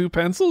number 2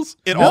 pencils?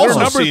 It Or also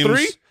number seems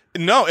 3?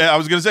 No, I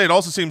was going to say it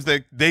also seems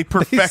that they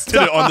perfected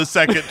it on the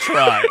second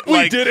try.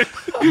 We did it.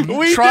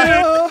 We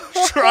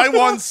Try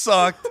 1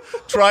 sucked.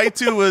 Try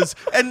 2 was,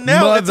 and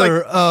now it's Mother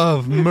like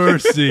of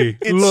mercy.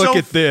 it's Look so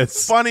at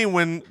this. funny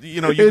when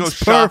you go It's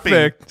shopping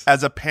perfect.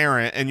 as a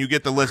parent and you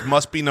get the list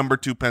must be number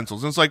 2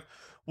 pencils. And it's like,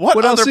 what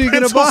What else other are you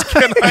gonna pencils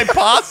buy? can I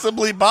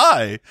possibly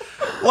buy?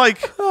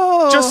 Like,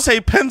 Oh. just say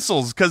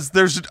pencils because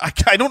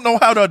I don't know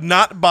how to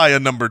not buy a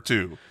number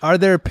 2. Are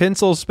there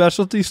pencil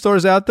specialty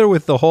stores out there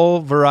with the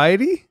whole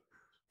variety?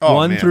 Oh,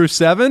 1 man. through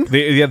 7?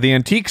 The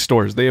antique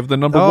stores. They have the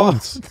number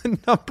ones. The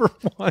number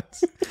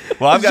ones.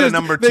 Well, I've It's got a just-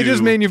 number 2. They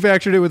just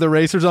manufactured it with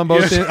erasers on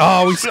both ends.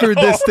 Oh, we screwed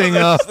this thing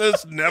up.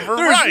 That's never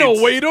There's right.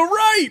 no way to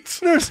write.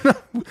 There's no,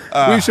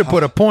 we should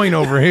put a point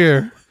over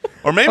here.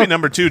 Or maybe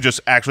number 2 just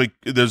actually,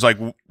 there's like,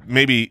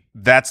 maybe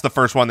that's the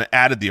first one that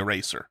added the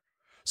eraser.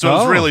 So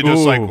it's Oh. really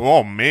just like, Ooh.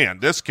 oh man,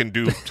 this can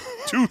do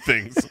 2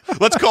 things.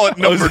 Let's call it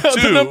Oh, number is that 2.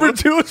 what the number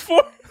 2 is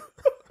for?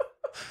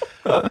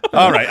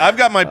 All right, I've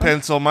got my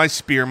pencil, my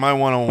spear, my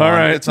 101. All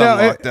right. It's on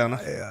Now, lockdown.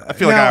 I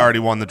feel like I now- already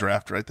won the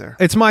draft right there.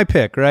 It's my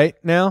pick, right?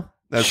 Now?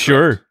 That's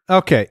Sure.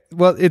 Okay.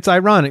 Well, it's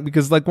ironic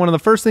because like one of the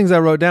first things I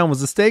wrote down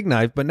was the steak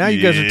knife, but now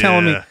you guys are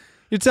telling me Yeah.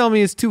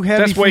 it's too heavy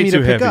That's for way me too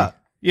to pick heavy. up.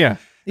 Yeah.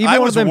 Even I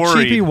one was of them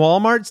worried. cheapy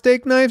Walmart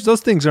steak knives, those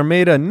things are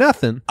made of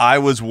nothing. I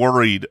was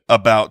worried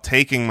about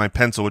taking my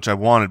pencil, which I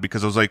wanted,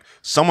 because I was like,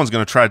 someone's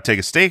going to try to take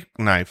a steak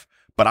knife,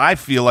 but I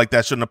feel like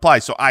that shouldn't apply.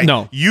 So I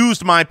No.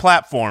 used my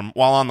platform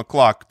while on the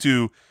clock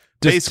to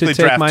Just to basically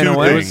take draft mine 2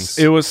 away? things.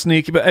 It was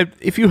sneaky, but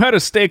if you had a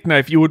steak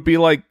knife, you would be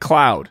like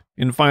Cloud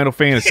in Final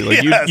Fantasy.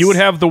 Like Yes. you would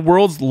have the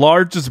world's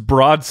largest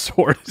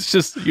broadsword.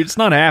 It's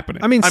not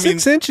happening. I mean, I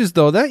 6 inches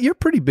though. That you're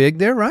pretty big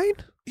there, right?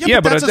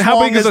 Yeah, but that's as how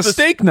long big is as a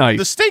steak knife?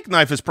 The steak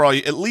knife is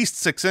probably at least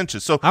 6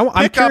 inches. So I'm pick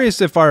up-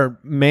 curious if our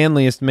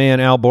manliest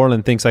man, Al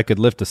Borland, thinks I could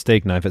lift a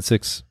steak knife at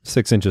 6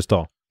 inches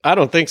tall. I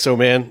don't think so,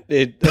 man.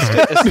 I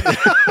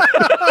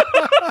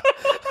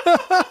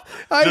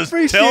Just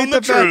appreciate tell 'em the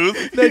the fact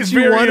truth. that He's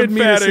you very wanted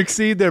me to emphatic.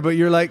 succeed there, but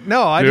you're like,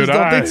 no, I Dude, just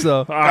don't think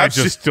so. I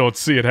just don't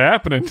see it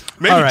happening.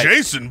 maybe All right.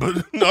 Jason,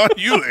 but not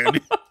you,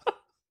 Andy.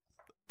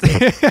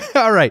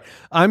 All right,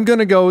 I'm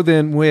gonna go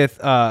then with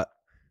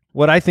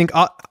what I think.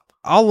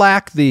 I'll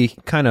lack the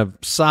kind of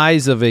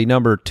size of a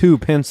number 2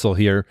 pencil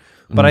here,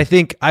 but I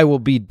think I will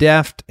be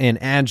deft and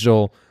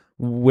agile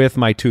with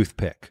my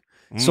toothpick.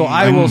 So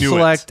I will knew it.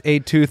 select a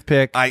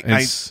toothpick.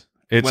 It's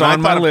when I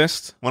on my thought of-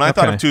 list. When I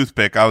thought Okay. of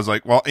toothpick, I was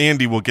like, well,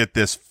 Andy will get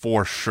this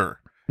for sure.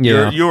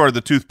 Yeah. You are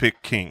the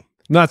toothpick king.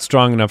 Not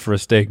strong enough for a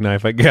steak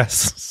knife, I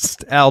guess.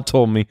 Al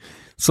told me.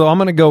 So I'm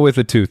gonna go with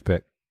a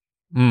toothpick.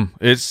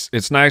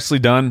 It's nicely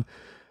done.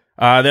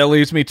 That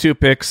leaves me 2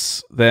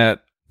 picks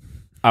that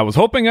I was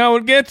hoping I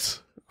would get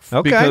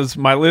Okay. because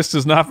my list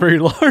is not very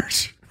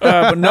large.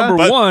 But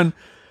number 1,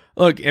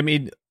 look, I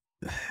mean,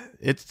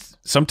 it's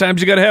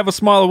sometimes you got to have a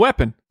smaller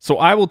weapon. So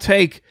I will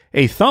take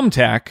a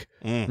thumbtack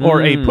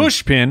or a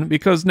push pin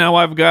because now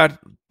I've got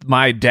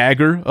my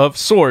dagger of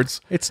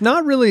swords. It's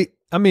not really.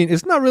 I mean,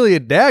 it's not really a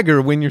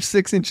dagger when you're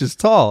 6 inches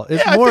tall.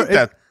 It's Yeah, I more. think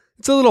that-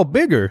 It's a little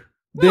bigger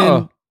than.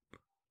 No.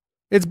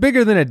 It's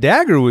bigger than a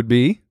dagger would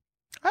be.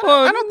 I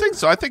don't think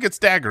so. I think it's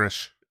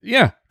daggerish.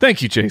 Yeah,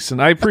 thank you, Jason.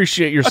 I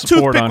appreciate your A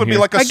support toothpick on would here. be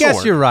like a I sword.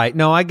 guess you're right.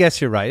 No, I guess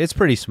you're right. It's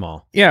pretty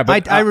small. Yeah,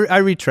 but I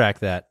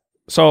retract that.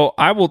 so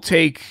I will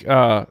take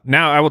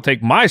now. I will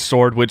take my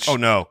sword, which Oh,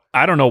 no.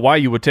 I don't know why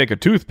you would take a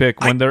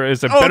toothpick when there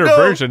is a Oh, better no.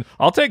 version.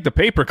 I'll take the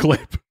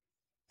paperclip.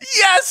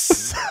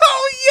 Yes!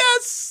 Oh,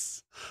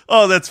 yes!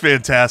 Oh, that's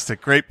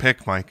fantastic. Great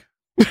pick, Mike.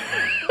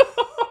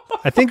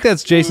 I think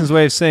that's Jason's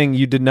way of saying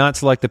you did not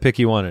select the pick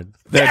you wanted.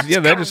 That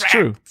is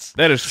true.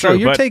 That is So true.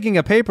 you're but taking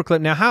a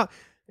paperclip now. How?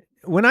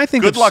 When I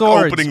think Good of luck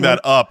swords, opening that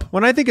up.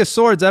 When I think of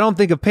swords, I don't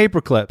think of paper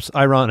clips,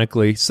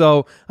 ironically.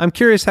 So I'm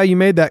curious how you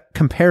made that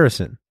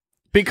comparison.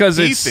 because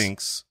He it's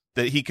thinks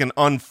that he can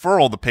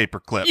unfurl the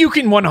paperclip. you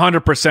can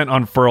 100%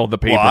 unfurl the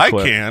paperclip.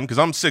 Well, I can because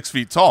I'm 6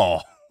 feet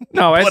tall.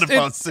 No, What as,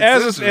 about it, 6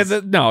 as,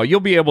 inches? no, you'll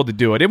be able to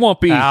do it. It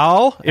won't be.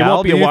 Al, it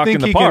won't be do a you walk in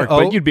think the he can- park,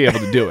 oh. but you'd be able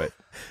to do it.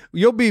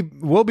 we'll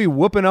be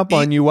whooping up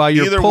on you while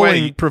you're either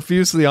pulling way-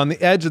 profusely on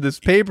the edge of this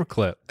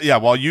paperclip. Yeah,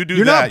 while you do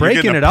You're that, not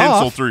breaking you're it getting a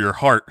pencil off. through your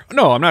heart.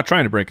 No, I'm not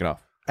trying to break it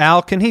off.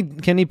 Al, can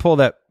he pull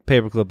that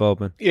paperclip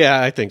open?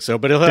 Yeah, I think so.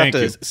 But he'll have Thank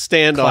to you.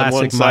 stand on one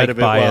Classic side Mike of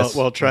it bias.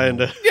 while trying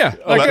to. Yeah,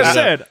 like I that-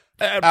 said,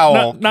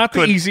 Owl not the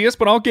could- easiest,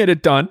 but I'll get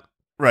it done.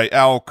 Right,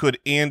 Al, could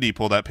Andy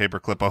pull that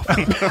paperclip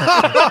open?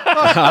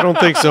 I don't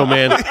think so,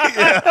 man.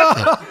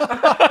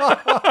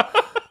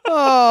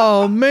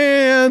 Oh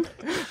man,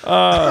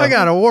 I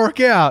gotta work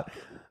out.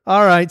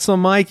 All right, so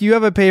Mike, you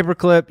have a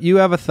paperclip, you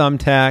have a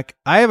thumbtack,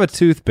 I have a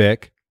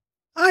toothpick.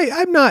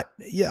 I'm not.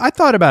 Yeah, I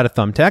thought about a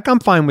thumbtack. I'm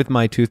fine with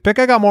my toothpick.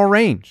 I got more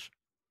range.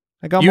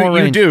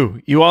 You do.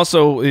 You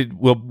also it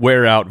will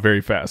wear out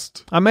very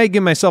fast. I may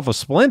give myself a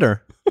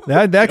splinter.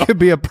 That could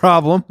be a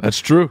problem. That's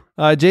true.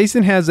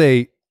 Jason has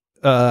a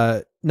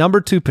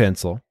number 2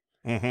 pencil.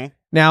 Mm-hmm.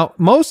 Now,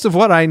 most of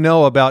what I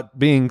know about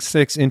being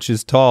 6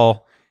 inches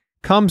tall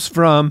comes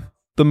from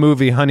the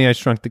movie Honey, I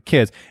Shrunk the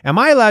Kids. Am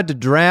I allowed to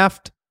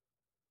draft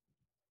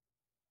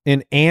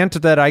an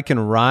ant that I can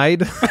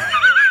ride?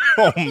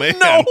 Oh, man.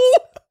 No.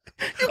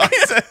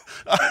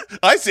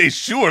 I say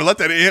sure, let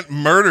that ant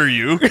murder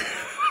you.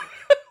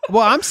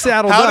 Well, I'm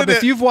saddled How up. did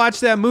If it- you've watched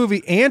that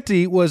movie,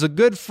 Auntie was a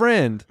good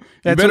friend. You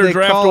That's what better they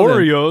draft called him.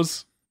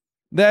 Oreos.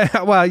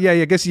 Well, yeah,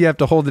 I guess you have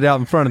to hold it out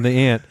in front of the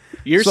ant.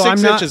 You're So 6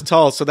 I'm not- inches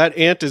tall, so that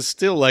ant is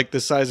still like the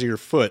size of your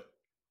foot.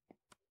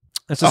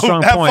 That's a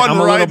strong have point. fun I'm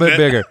a little riding bit it.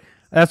 bigger.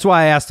 That's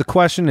why I asked the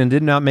question and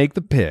did not make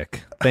the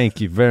pick.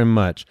 Thank you very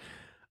much.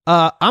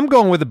 I'm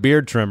going with a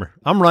beard trimmer.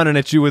 I'm running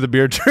at you with a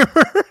beard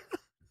trimmer.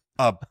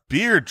 A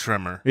beard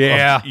trimmer.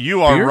 Yeah.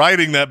 You are Beard?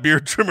 riding that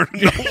beard trimmer to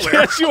nowhere.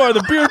 Yes, you are.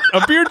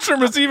 A beard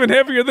trimmer is even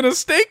heavier than a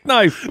steak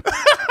knife.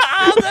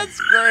 Oh, that's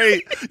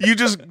great. You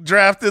just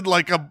drafted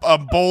like a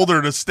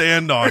boulder to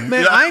stand on.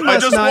 Man, Yeah, I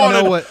must just not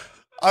wanted- know what.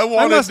 I I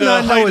wanted must the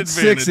not know height what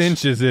advantage. 6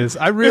 inches is.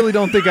 I really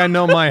don't think I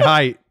know my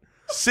height.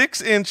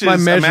 6 inches. My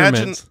Imagine,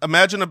 measurements.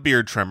 imagine a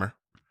beard trimmer.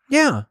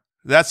 Yeah.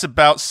 That's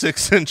about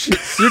 6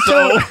 inches. You're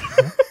so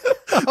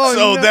Oh,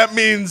 so no. that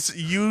means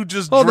you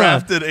just Hold on.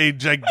 drafted a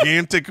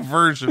gigantic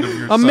version of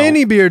yourself. A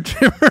mini beard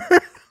trimmer.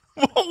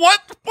 What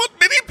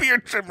mini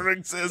beard trimmer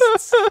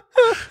exists?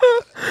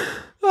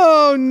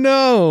 Oh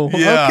no.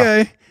 Yeah.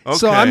 Okay.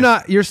 So Okay. I'm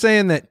not. You're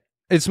saying that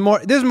it's more.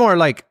 This is more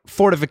like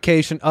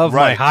fortification of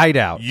my Right.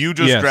 hideout. You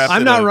just Yes. drafted.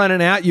 I'm not a-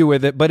 running at you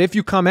with it, but if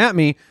you come at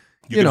me,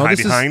 You can know hide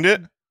this behind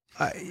it. is.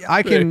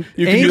 I can.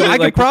 You can angle, do it I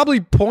could like- probably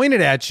point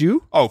it at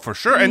you. Oh, for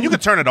sure. And you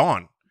could turn it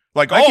on.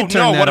 Like, I oh can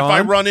turn no, what that if I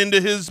on. run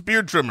into his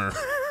beard trimmer?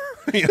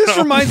 You This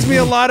know? reminds me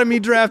a lot of me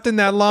drafting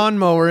that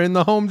lawnmower in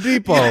the Home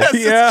Depot. Yes,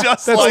 it's Yeah,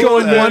 just That's like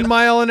going that. 1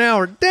 mile an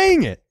hour.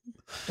 Dang it.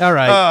 All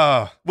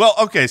right. Well,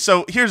 okay,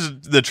 so here's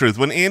the truth.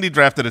 When Andy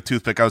drafted a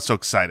toothpick, I was so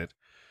excited.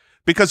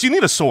 Because you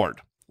need a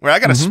sword. Where I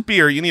got a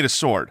spear, you need a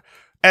sword.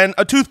 And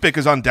a toothpick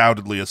is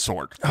undoubtedly a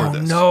sword for oh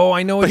this. no,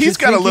 I know what But he's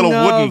you're got a little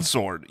thinking wooden of.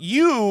 sword.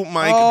 You,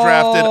 Mike,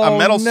 drafted a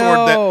metal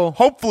sword no. that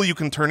hopefully you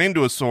can turn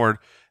into a sword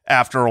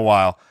after a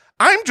while.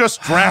 I'm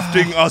just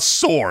drafting a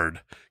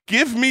sword.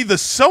 Give me the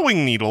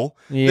sewing needle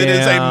that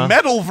is Yeah. a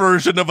metal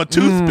version of a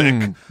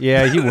toothpick.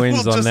 Yeah, he wins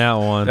We'll on just- that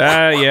one.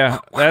 Yeah,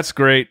 that's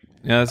great.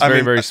 Yeah, that's I very,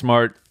 mean, very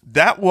smart.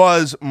 That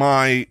was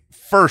my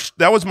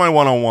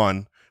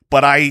 101,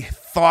 but I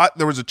thought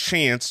there was a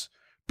chance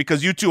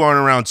because you two aren't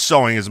around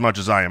sewing as much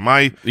as I am.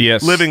 My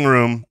Yes. living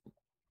room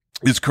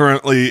is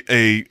currently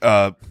a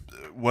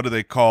what do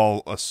they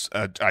call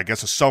I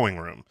guess a sewing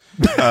room.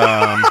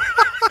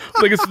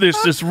 Like it's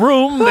this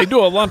room. They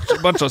do a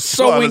bunch of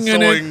sewing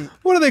in it.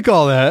 What do they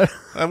call that?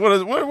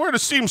 Where do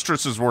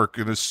seamstresses work?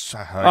 In this,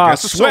 I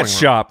guess a Sweatshop.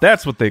 sewing room.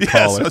 That's what they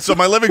call Yes, it. so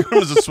my living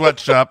room is a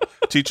sweatshop,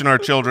 teaching our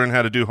children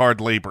how to do hard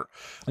labor.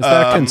 Is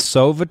that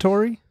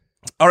conservatory?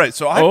 All right,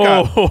 so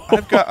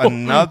I've got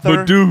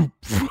another. Badoop.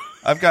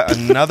 I've got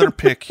another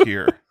pick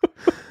here,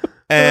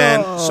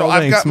 and so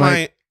thanks,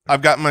 Mike.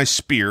 I've got my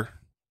spear,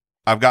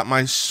 I've got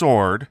my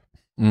sword,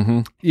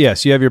 Mm-hmm.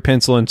 Yes, you have your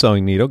pencil and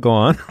sewing needle. Go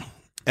on.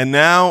 and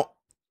now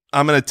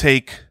I'm going to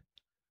take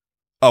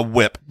a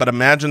whip. But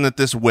imagine that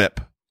this whip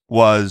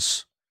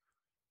was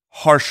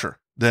harsher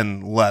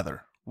than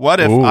leather. What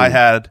if Ooh. I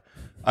had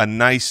a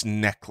nice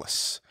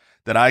necklace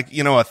that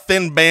a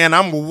thin band?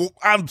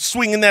 I'm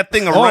swinging that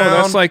thing around.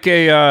 Oh, that's like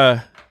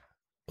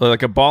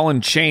a ball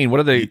and chain.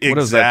 What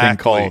is that thing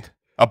called?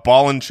 A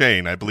ball and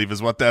chain, I believe,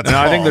 is what that's No,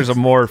 called. I think there's a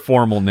more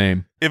formal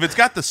name. If it's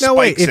got the spikes No,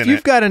 wait. If in you've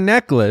it. got a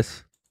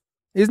necklace,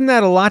 isn't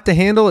that a lot to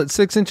handle at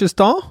 6 inches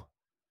tall?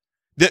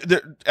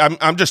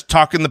 I'm just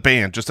talking the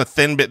band, just a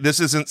thin bit.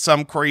 This isn't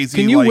some crazy.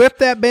 Can you like, whip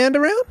that band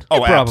around? Oh,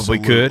 It probably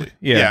absolutely. could.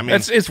 Yeah, I mean,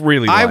 it's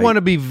really. I light. want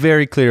to be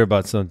very clear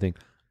about something.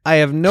 I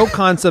have no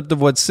concept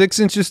of what 6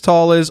 inches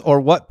tall is or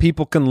what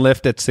people can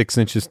lift at 6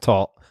 inches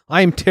tall.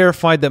 I am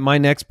terrified that my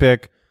next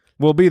pick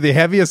will be the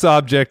heaviest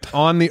object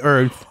on the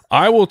earth.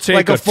 I will take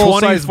like a a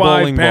full-size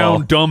bowling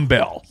 25-pound ball.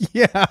 dumbbell.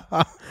 Yeah.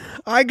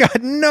 I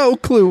got no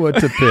clue what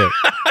to pick.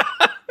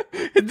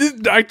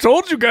 I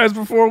told you guys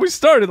before we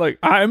started. Like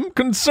I'm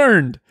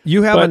concerned.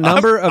 You have But a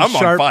number of I'm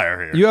on sharp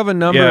fire here. You have a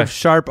number Yeah. of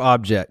sharp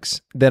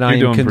objects that I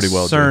You're am doing pretty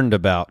well, concerned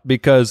about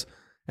because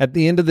at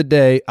the end of the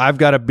day, I've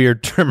got a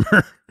beard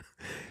trimmer.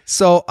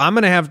 So I'm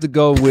going to have to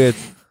go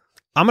with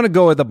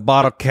a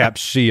bottle cap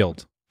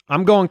shield.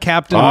 I'm going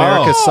Captain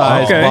America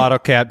size bottle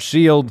cap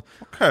shield.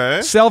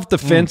 Okay.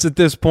 Self-defense at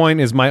this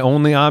point is my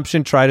only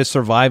option. Try to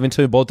survive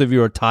until both of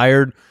you are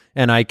tired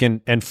and I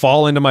can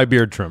fall into my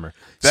beard trimmer.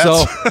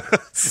 So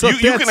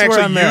you can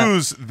actually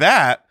use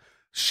that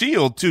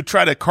shield to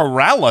try to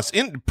corral us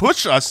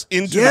push us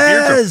into the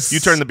beard trimmer. You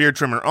turn the beard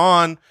trimmer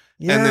on,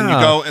 and then you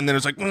go, and then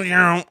it's like,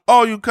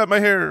 oh, you cut my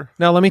hair.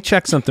 Now let me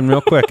check something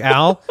real quick.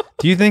 Al,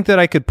 do you think that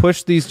I could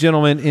push these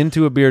gentlemen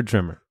into a beard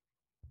trimmer?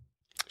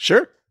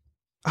 Sure.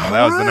 Oh,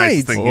 that was the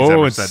nicest thing he's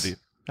ever said to you.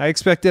 I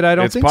expected. I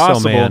don't It's think possible.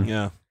 so, man.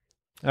 Yeah.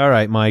 All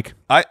right, Mike.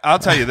 I'll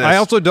tell you this. I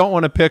also don't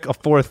want to pick a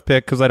fourth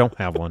pick because I don't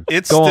have one.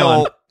 It's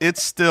Go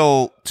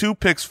still 2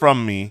 picks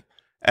from me,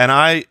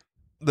 and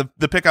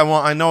the pick I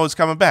want, I know is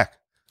coming back.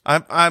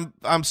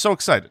 I'm so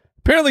excited.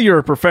 Apparently, you're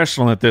a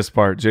professional at this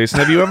part, Jason.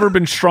 Have you ever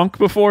been shrunk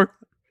before?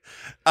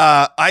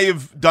 I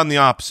have done the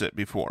opposite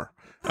before.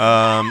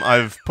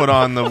 I've put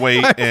on the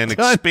weight and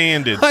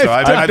expanded. So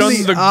I've done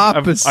the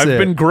opposite. I've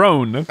been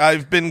grown.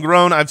 I've been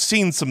grown. I've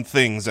seen some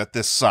things at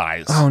this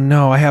size. Oh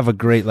no, I have a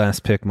great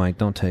last pick, Mike.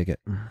 Don't take it.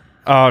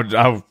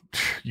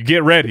 You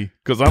get ready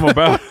because I'm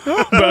about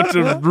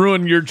to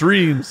ruin your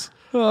dreams.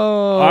 Oh.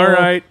 All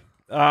right.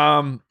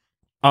 I'm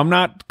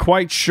not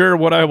quite sure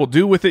what I will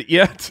do with it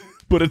yet,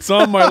 but it's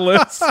on my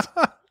list.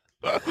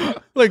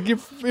 Look,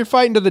 you're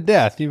fighting to the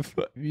death. You've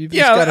just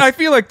Yeah, gotta... I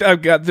feel like I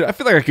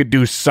feel like I could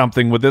do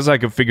something with this. I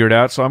could figure it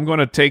out. So I'm going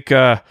to take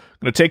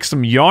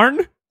some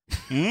yarn.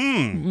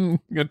 I'm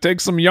going to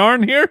take some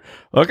yarn here.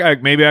 Look,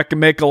 maybe I can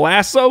make a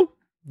lasso.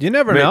 You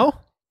never know.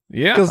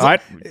 Yeah,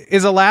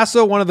 Is a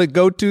lasso one of the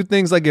go-to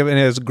things? Like, if it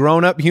is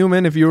grown-up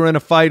human, if you were in a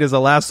fight, is a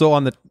lasso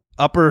on the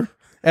upper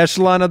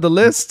echelon of the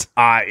list?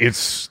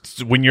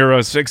 It's when you're a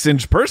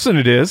 6-inch person.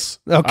 It is.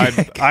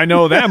 Okay. I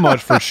know that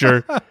much for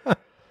sure.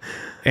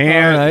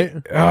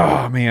 And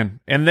All oh man,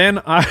 and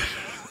then I'm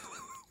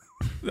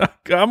with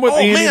Oh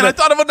Andy. man, I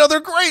thought of another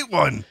great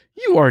one.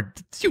 You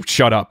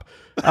shut up.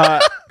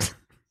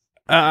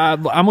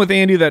 I'm with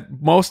Andy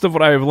that most of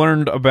what I've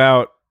learned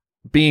about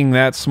being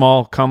that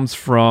small comes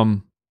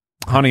from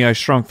Honey, I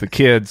Shrunk the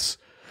Kids.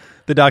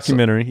 The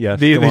documentary,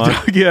 yes.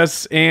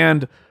 Yes,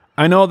 and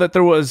I know that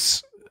there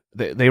was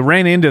they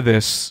ran into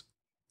this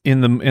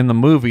in the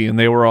movie, and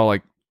they were all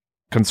like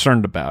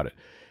concerned about it.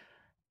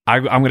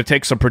 I'm going to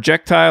take some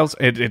projectiles.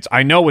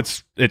 I know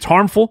it's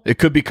harmful. It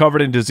could be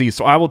covered in disease,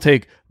 so I will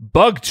take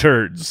bug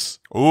turds.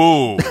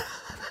 Ooh,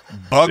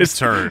 bug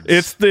turds.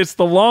 It's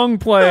the long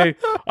play.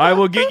 I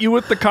will get you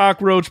with the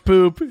cockroach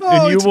poop, Oh,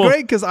 and you it's will.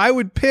 great because I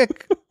would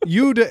pick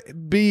you to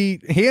be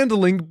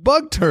handling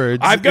bug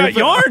turds. I've got If-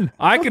 yarn.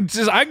 I can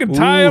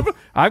tie up.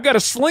 I've got a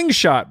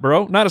slingshot,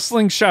 bro. Not a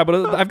slingshot,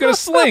 but I've got a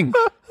sling.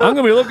 I'm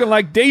gonna be looking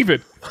like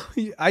David.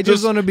 I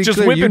just want to be just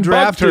clear. You whipping bug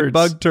drafted turds.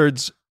 bug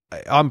turds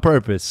on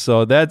purpose,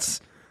 so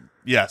that's.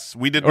 Yes,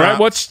 we did All right,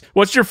 not.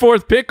 what's your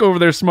fourth pick over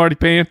there, Smarty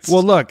Pants?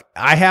 Well, look,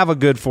 I have a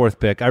good fourth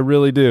pick. I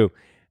really do.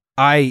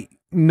 I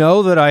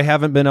know that I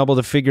haven't been able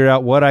to figure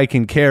out what I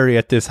can carry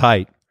at this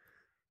height.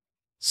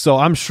 So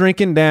I'm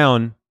shrinking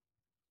down,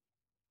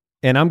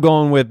 and I'm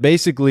going with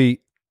basically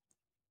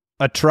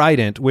a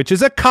trident, which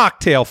is a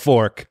cocktail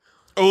fork.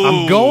 Ooh,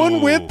 I'm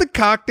going with the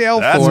cocktail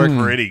That's fork.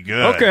 pretty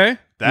good. Okay.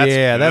 That's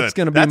Yeah, good. that's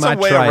gonna be That's my a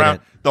way trident. around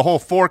the whole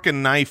fork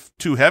and knife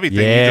too heavy thing.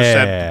 You just Yeah.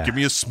 said, give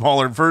me a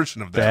smaller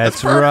version of that.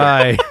 That's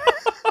perfect.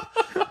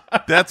 right.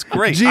 That's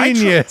great.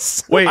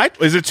 Genius. Wait,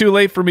 is it too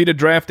late for me to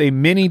draft a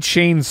mini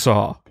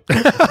chainsaw?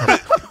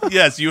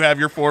 Yes, you have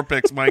your 4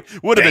 picks, Mike.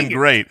 Would have been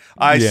great.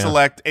 I Yeah.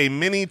 select a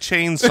mini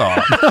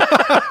chainsaw.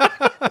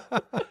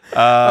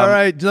 All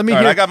right, let me all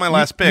right, hear. I got my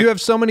last pick. You have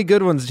so many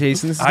good ones,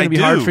 Jason. This is I going to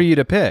be hard do. for you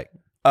to pick.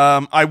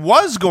 I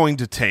was going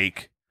to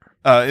take,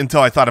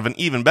 until I thought of an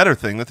even better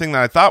thing, the thing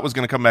that I thought was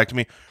going to come back to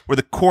me were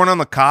the corn on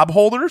the cob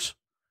holders.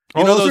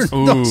 You know those?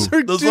 those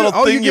are those dude, little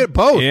oh, you thing you- get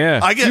both. Yeah.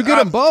 I get, You get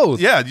them both.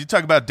 Yeah, you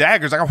talk about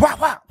daggers. I go, wah,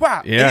 wah,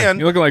 wah. Yeah, And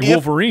you're looking like if-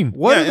 Wolverine.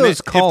 What yeah, are and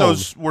those called? If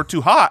those were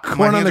too hot, my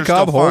Corn on hands the are still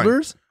cob fine.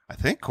 holders? I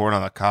think corn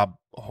on the cob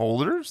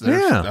holders.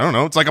 Yeah. I don't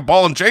know. It's like a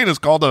ball and chain is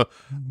called a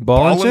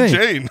Ball and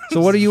chain. So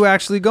what are you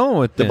actually going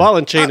with The then? ball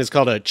and chain is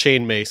called a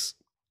chain mace.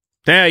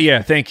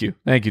 Yeah, thank you,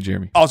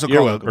 Jeremy. Also You're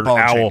called welcome. a ball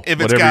and Or chain. owl, If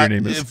it's whatever got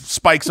your name is. if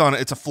spikes on it,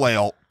 it's a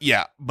flail.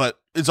 Yeah, but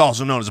it's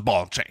also known as a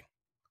ball and chain.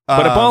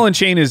 But a ball and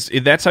chain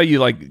that's how you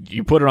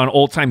put it on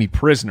old timey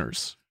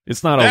prisoners.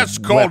 It's not that's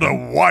a called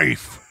weapon. a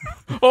wife.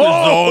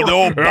 Oh!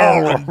 no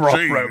ball and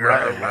chain.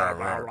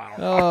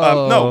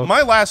 Oh. No,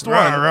 my last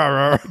one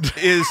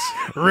is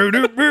you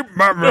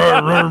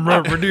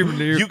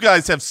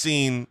guys have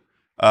seen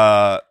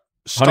Star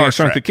Honey, I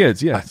Shrunk the Trek,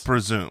 Kids. I Yes.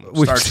 presume.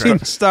 We've Star seen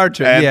Trek. Star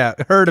Trek. And Yeah,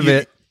 heard of you-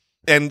 it.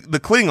 And the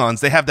Klingons,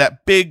 they have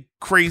that big,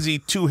 crazy,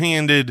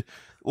 two-handed,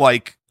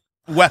 like,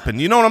 weapon.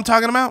 You know what I'm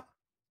talking about?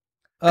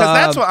 Because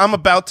that's what I'm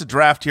about to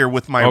draft here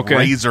with my Okay.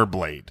 razor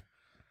blade.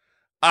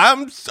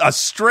 I'm a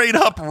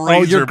straight-up razor blade.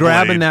 Oh, you're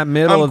grabbing that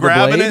middle I'm of the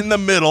grabbing blade? it in the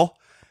middle,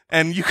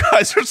 and you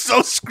guys are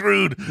so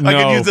screwed. I No.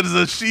 can use it as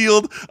a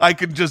shield. I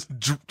can just...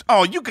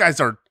 Oh, you guys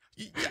are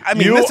I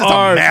mean, You this is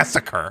are- a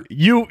massacre.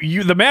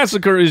 The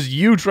massacre is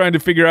you trying to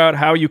figure out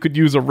how you could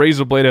use a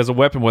razor blade as a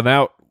weapon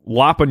without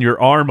lopping your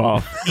arm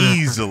off.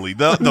 Easily.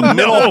 The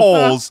middle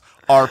holes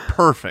are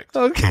perfect.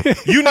 Okay.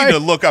 You need to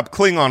look up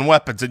Klingon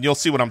weapons, and you'll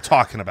see what I'm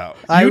talking about.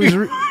 I was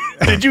re-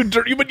 But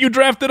you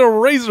drafted a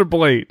razor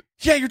blade.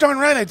 Yeah, you're darn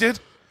right I did.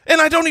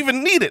 And I don't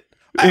even need it.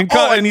 In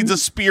All I co- need is a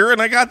spear,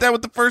 and I got that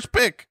with the first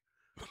pick.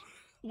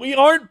 We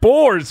aren't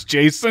boars,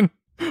 Jason.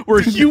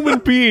 We're human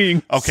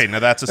beings. Okay, now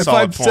that's a if solid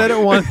I've point. said it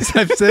once,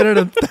 I've said it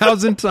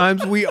 1,000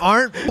 times. We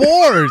aren't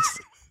boars.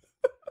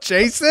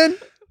 Jason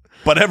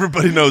But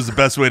everybody knows the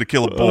best way to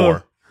kill a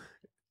boar.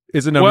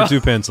 is a number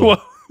 2 pencil.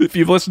 Well, if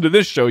you've listened to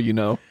this show, you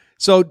know.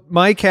 So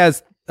Mike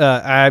has,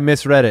 I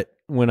misread it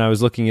when I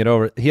was looking it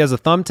over. He has a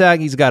thumbtack.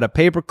 He's got a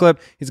paper clip.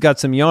 He's got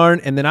some yarn.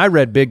 And then I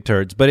read big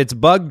turds, but it's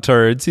bug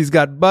turds. He's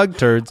got bug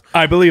turds.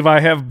 I believe I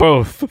have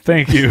both.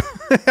 Thank you.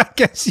 I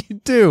guess you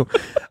do.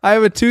 I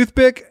have a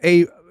toothpick,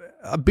 a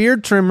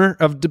beard trimmer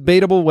of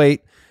debatable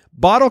weight,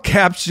 bottle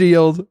cap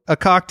shield, a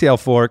cocktail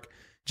fork.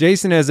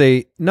 Jason has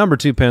a number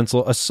 2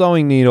 pencil, a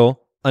sewing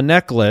needle, a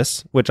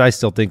necklace, which I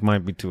still think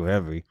might be too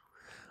heavy,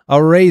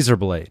 a razor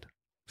blade,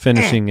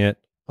 finishing it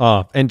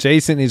off. And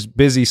Jason is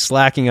busy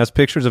slacking us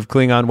pictures of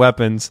Klingon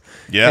weapons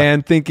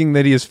and thinking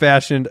that he has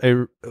fashioned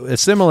a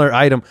similar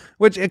item,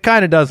 which it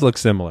kind of does look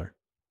similar.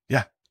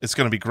 Yeah, it's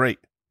going to be great.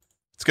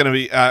 It's going to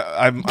be,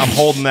 I'm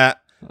holding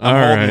that. I'm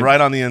All holding right.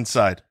 right on the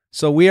inside.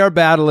 So we are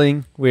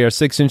battling. We are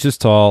 6 inches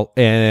tall,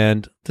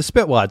 and the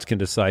Spitwads can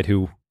decide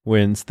who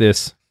wins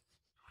this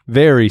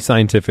very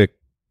scientific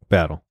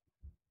battle.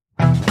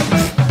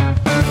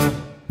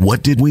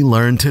 What did we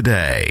learn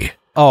today?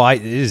 Oh,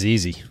 it is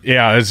easy.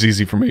 Yeah, that's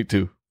easy for me,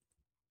 too.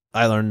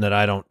 I learned that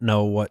I don't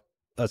know what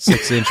a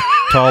 6-inch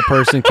tall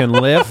person can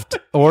lift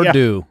or Yeah.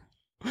 do.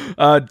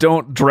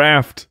 Don't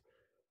draft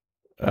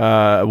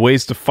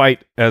ways to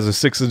fight as a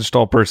 6-inch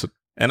tall person.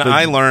 And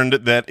I learned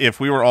that if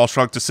we were all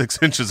shrunk to 6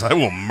 inches, I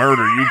will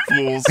murder you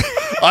fools.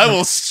 I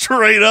will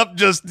straight up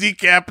just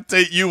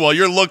decapitate you while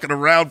you're looking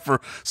around for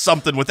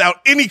something without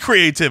any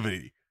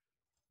creativity.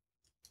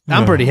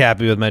 I'm pretty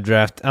happy with my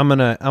draft. I'm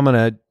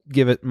gonna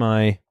give it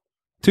my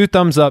 2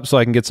 thumbs up so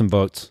I can get some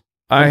votes.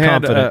 I I'm had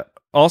confident.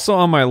 also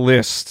on my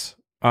list,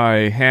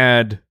 I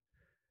had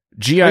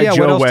G.I. Oh, yeah,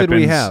 Joe what else weapons. did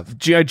we have?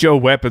 G.I. Joe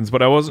weapons,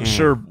 but I wasn't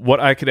sure what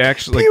I could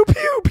actually. Pew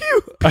pew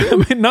pew. I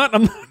mean, not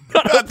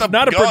the a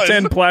gun.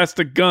 pretend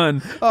plastic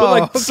gun, but Oh,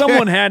 like okay.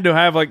 someone had to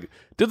have like.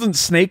 Doesn't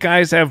Snake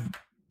Eyes have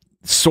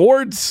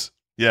swords?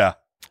 Yeah.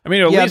 I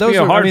mean, at Yeah, least those be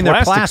a are. hard I mean, they're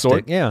plastic plastic.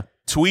 sword. Yeah.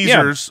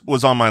 Tweezers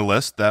was on my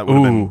list. That would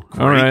have been Ooh,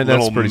 great. all right, that's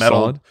Little pretty metal.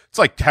 solid. It's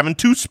like having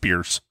 2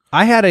 spears.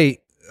 I had a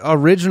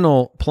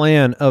original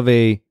plan of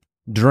a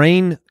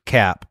drain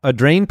cap, a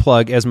drain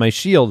plug as my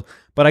shield,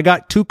 but I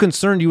got too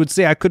concerned you would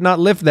say I could not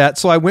lift that,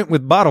 so I went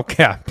with bottle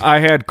cap. I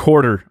had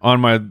quarter on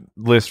my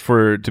list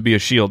to be a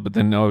shield, but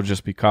then I would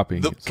just be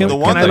copying it. Can, The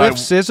can one I that lift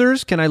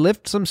scissors? Can I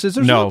lift some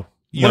scissors? No. up?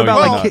 You What know,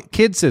 about you like cannot.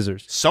 kid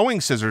scissors?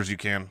 Sewing scissors you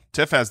can.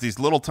 Tiff has these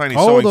little tiny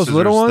Oh, sewing those scissors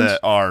little ones? that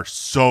are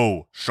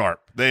so sharp.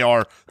 They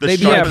are the They'd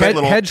be like sharpest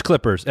little... hedge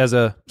clippers as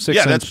a 6-inch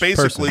Yeah, that's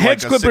basically person. like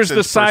Hedge a clippers the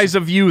 6-inch size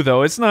person. of you,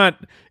 though. It's not.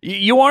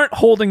 You aren't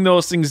holding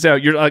those things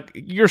out. You're like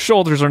your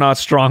shoulders are not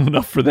strong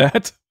enough for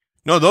that.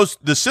 No,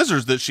 the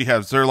scissors that she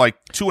has, they're like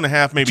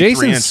 2.5, maybe 3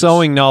 Jason's inches.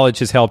 sewing knowledge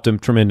has helped him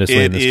tremendously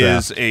in It this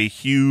is draft. a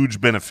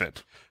huge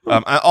benefit.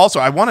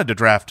 I wanted to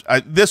draft.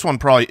 This one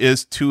probably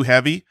is too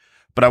heavy,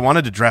 but I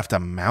wanted to draft a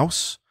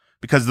mouse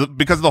because of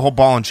the whole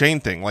ball and chain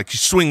thing. Like you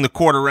swing the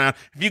cord around.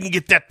 If you can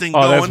get that thing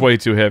Oh, going, that's way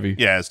too heavy.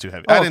 yeah, it's too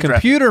heavy. I Oh, didn't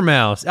draft. computer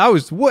mouse. I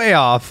was way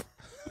off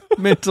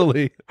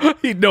mentally.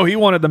 He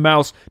wanted the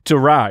mouse to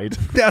ride.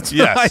 That's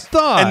Yes, what I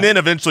thought. and then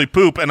eventually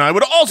poop, and I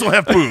would also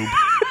have poop.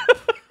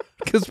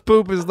 because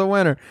poop is the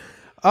winner.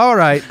 All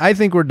right, I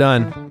think we're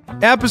done.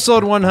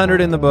 Episode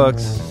 100 in the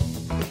books.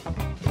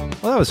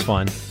 Well, that was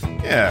fun.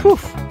 Yeah,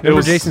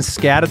 Remember Jason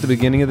scat at the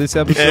beginning of this it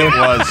episode?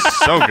 was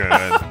so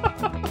good.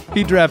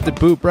 He drafted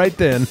poop right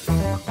then.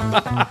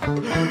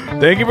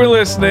 Thank you for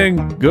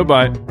listening.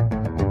 Goodbye.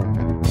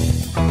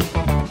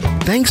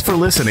 Thanks for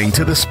listening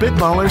to the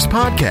Spitballers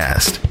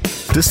Podcast.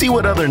 To see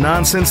what other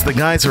nonsense the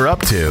guys are up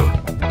to,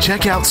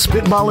 check out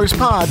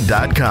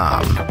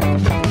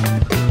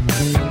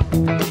SpitballersPod.com.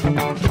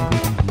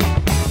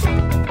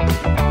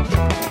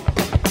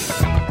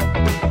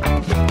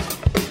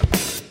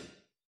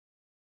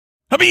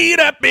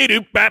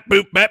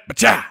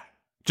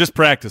 Just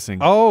practicing.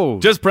 Oh,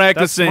 Just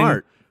practicing that's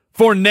smart.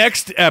 for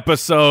next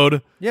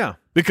episode Yeah,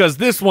 because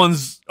this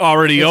one's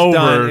already it's over.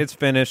 done. It's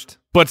finished.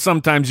 But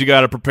sometimes you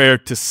got to prepare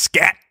to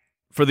scat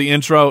for the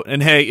intro.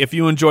 And hey, if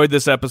you enjoyed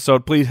this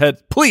episode, please head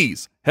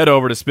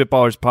over to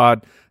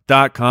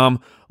spitballerspod.com.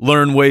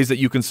 Learn ways that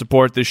you can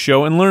support this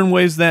show and learn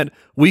ways that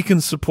we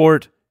can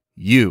support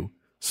you.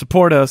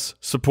 Support us,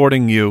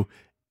 supporting you.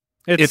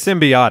 It's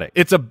symbiotic.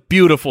 It's a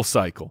beautiful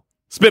cycle.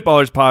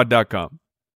 Spitballerspod.com.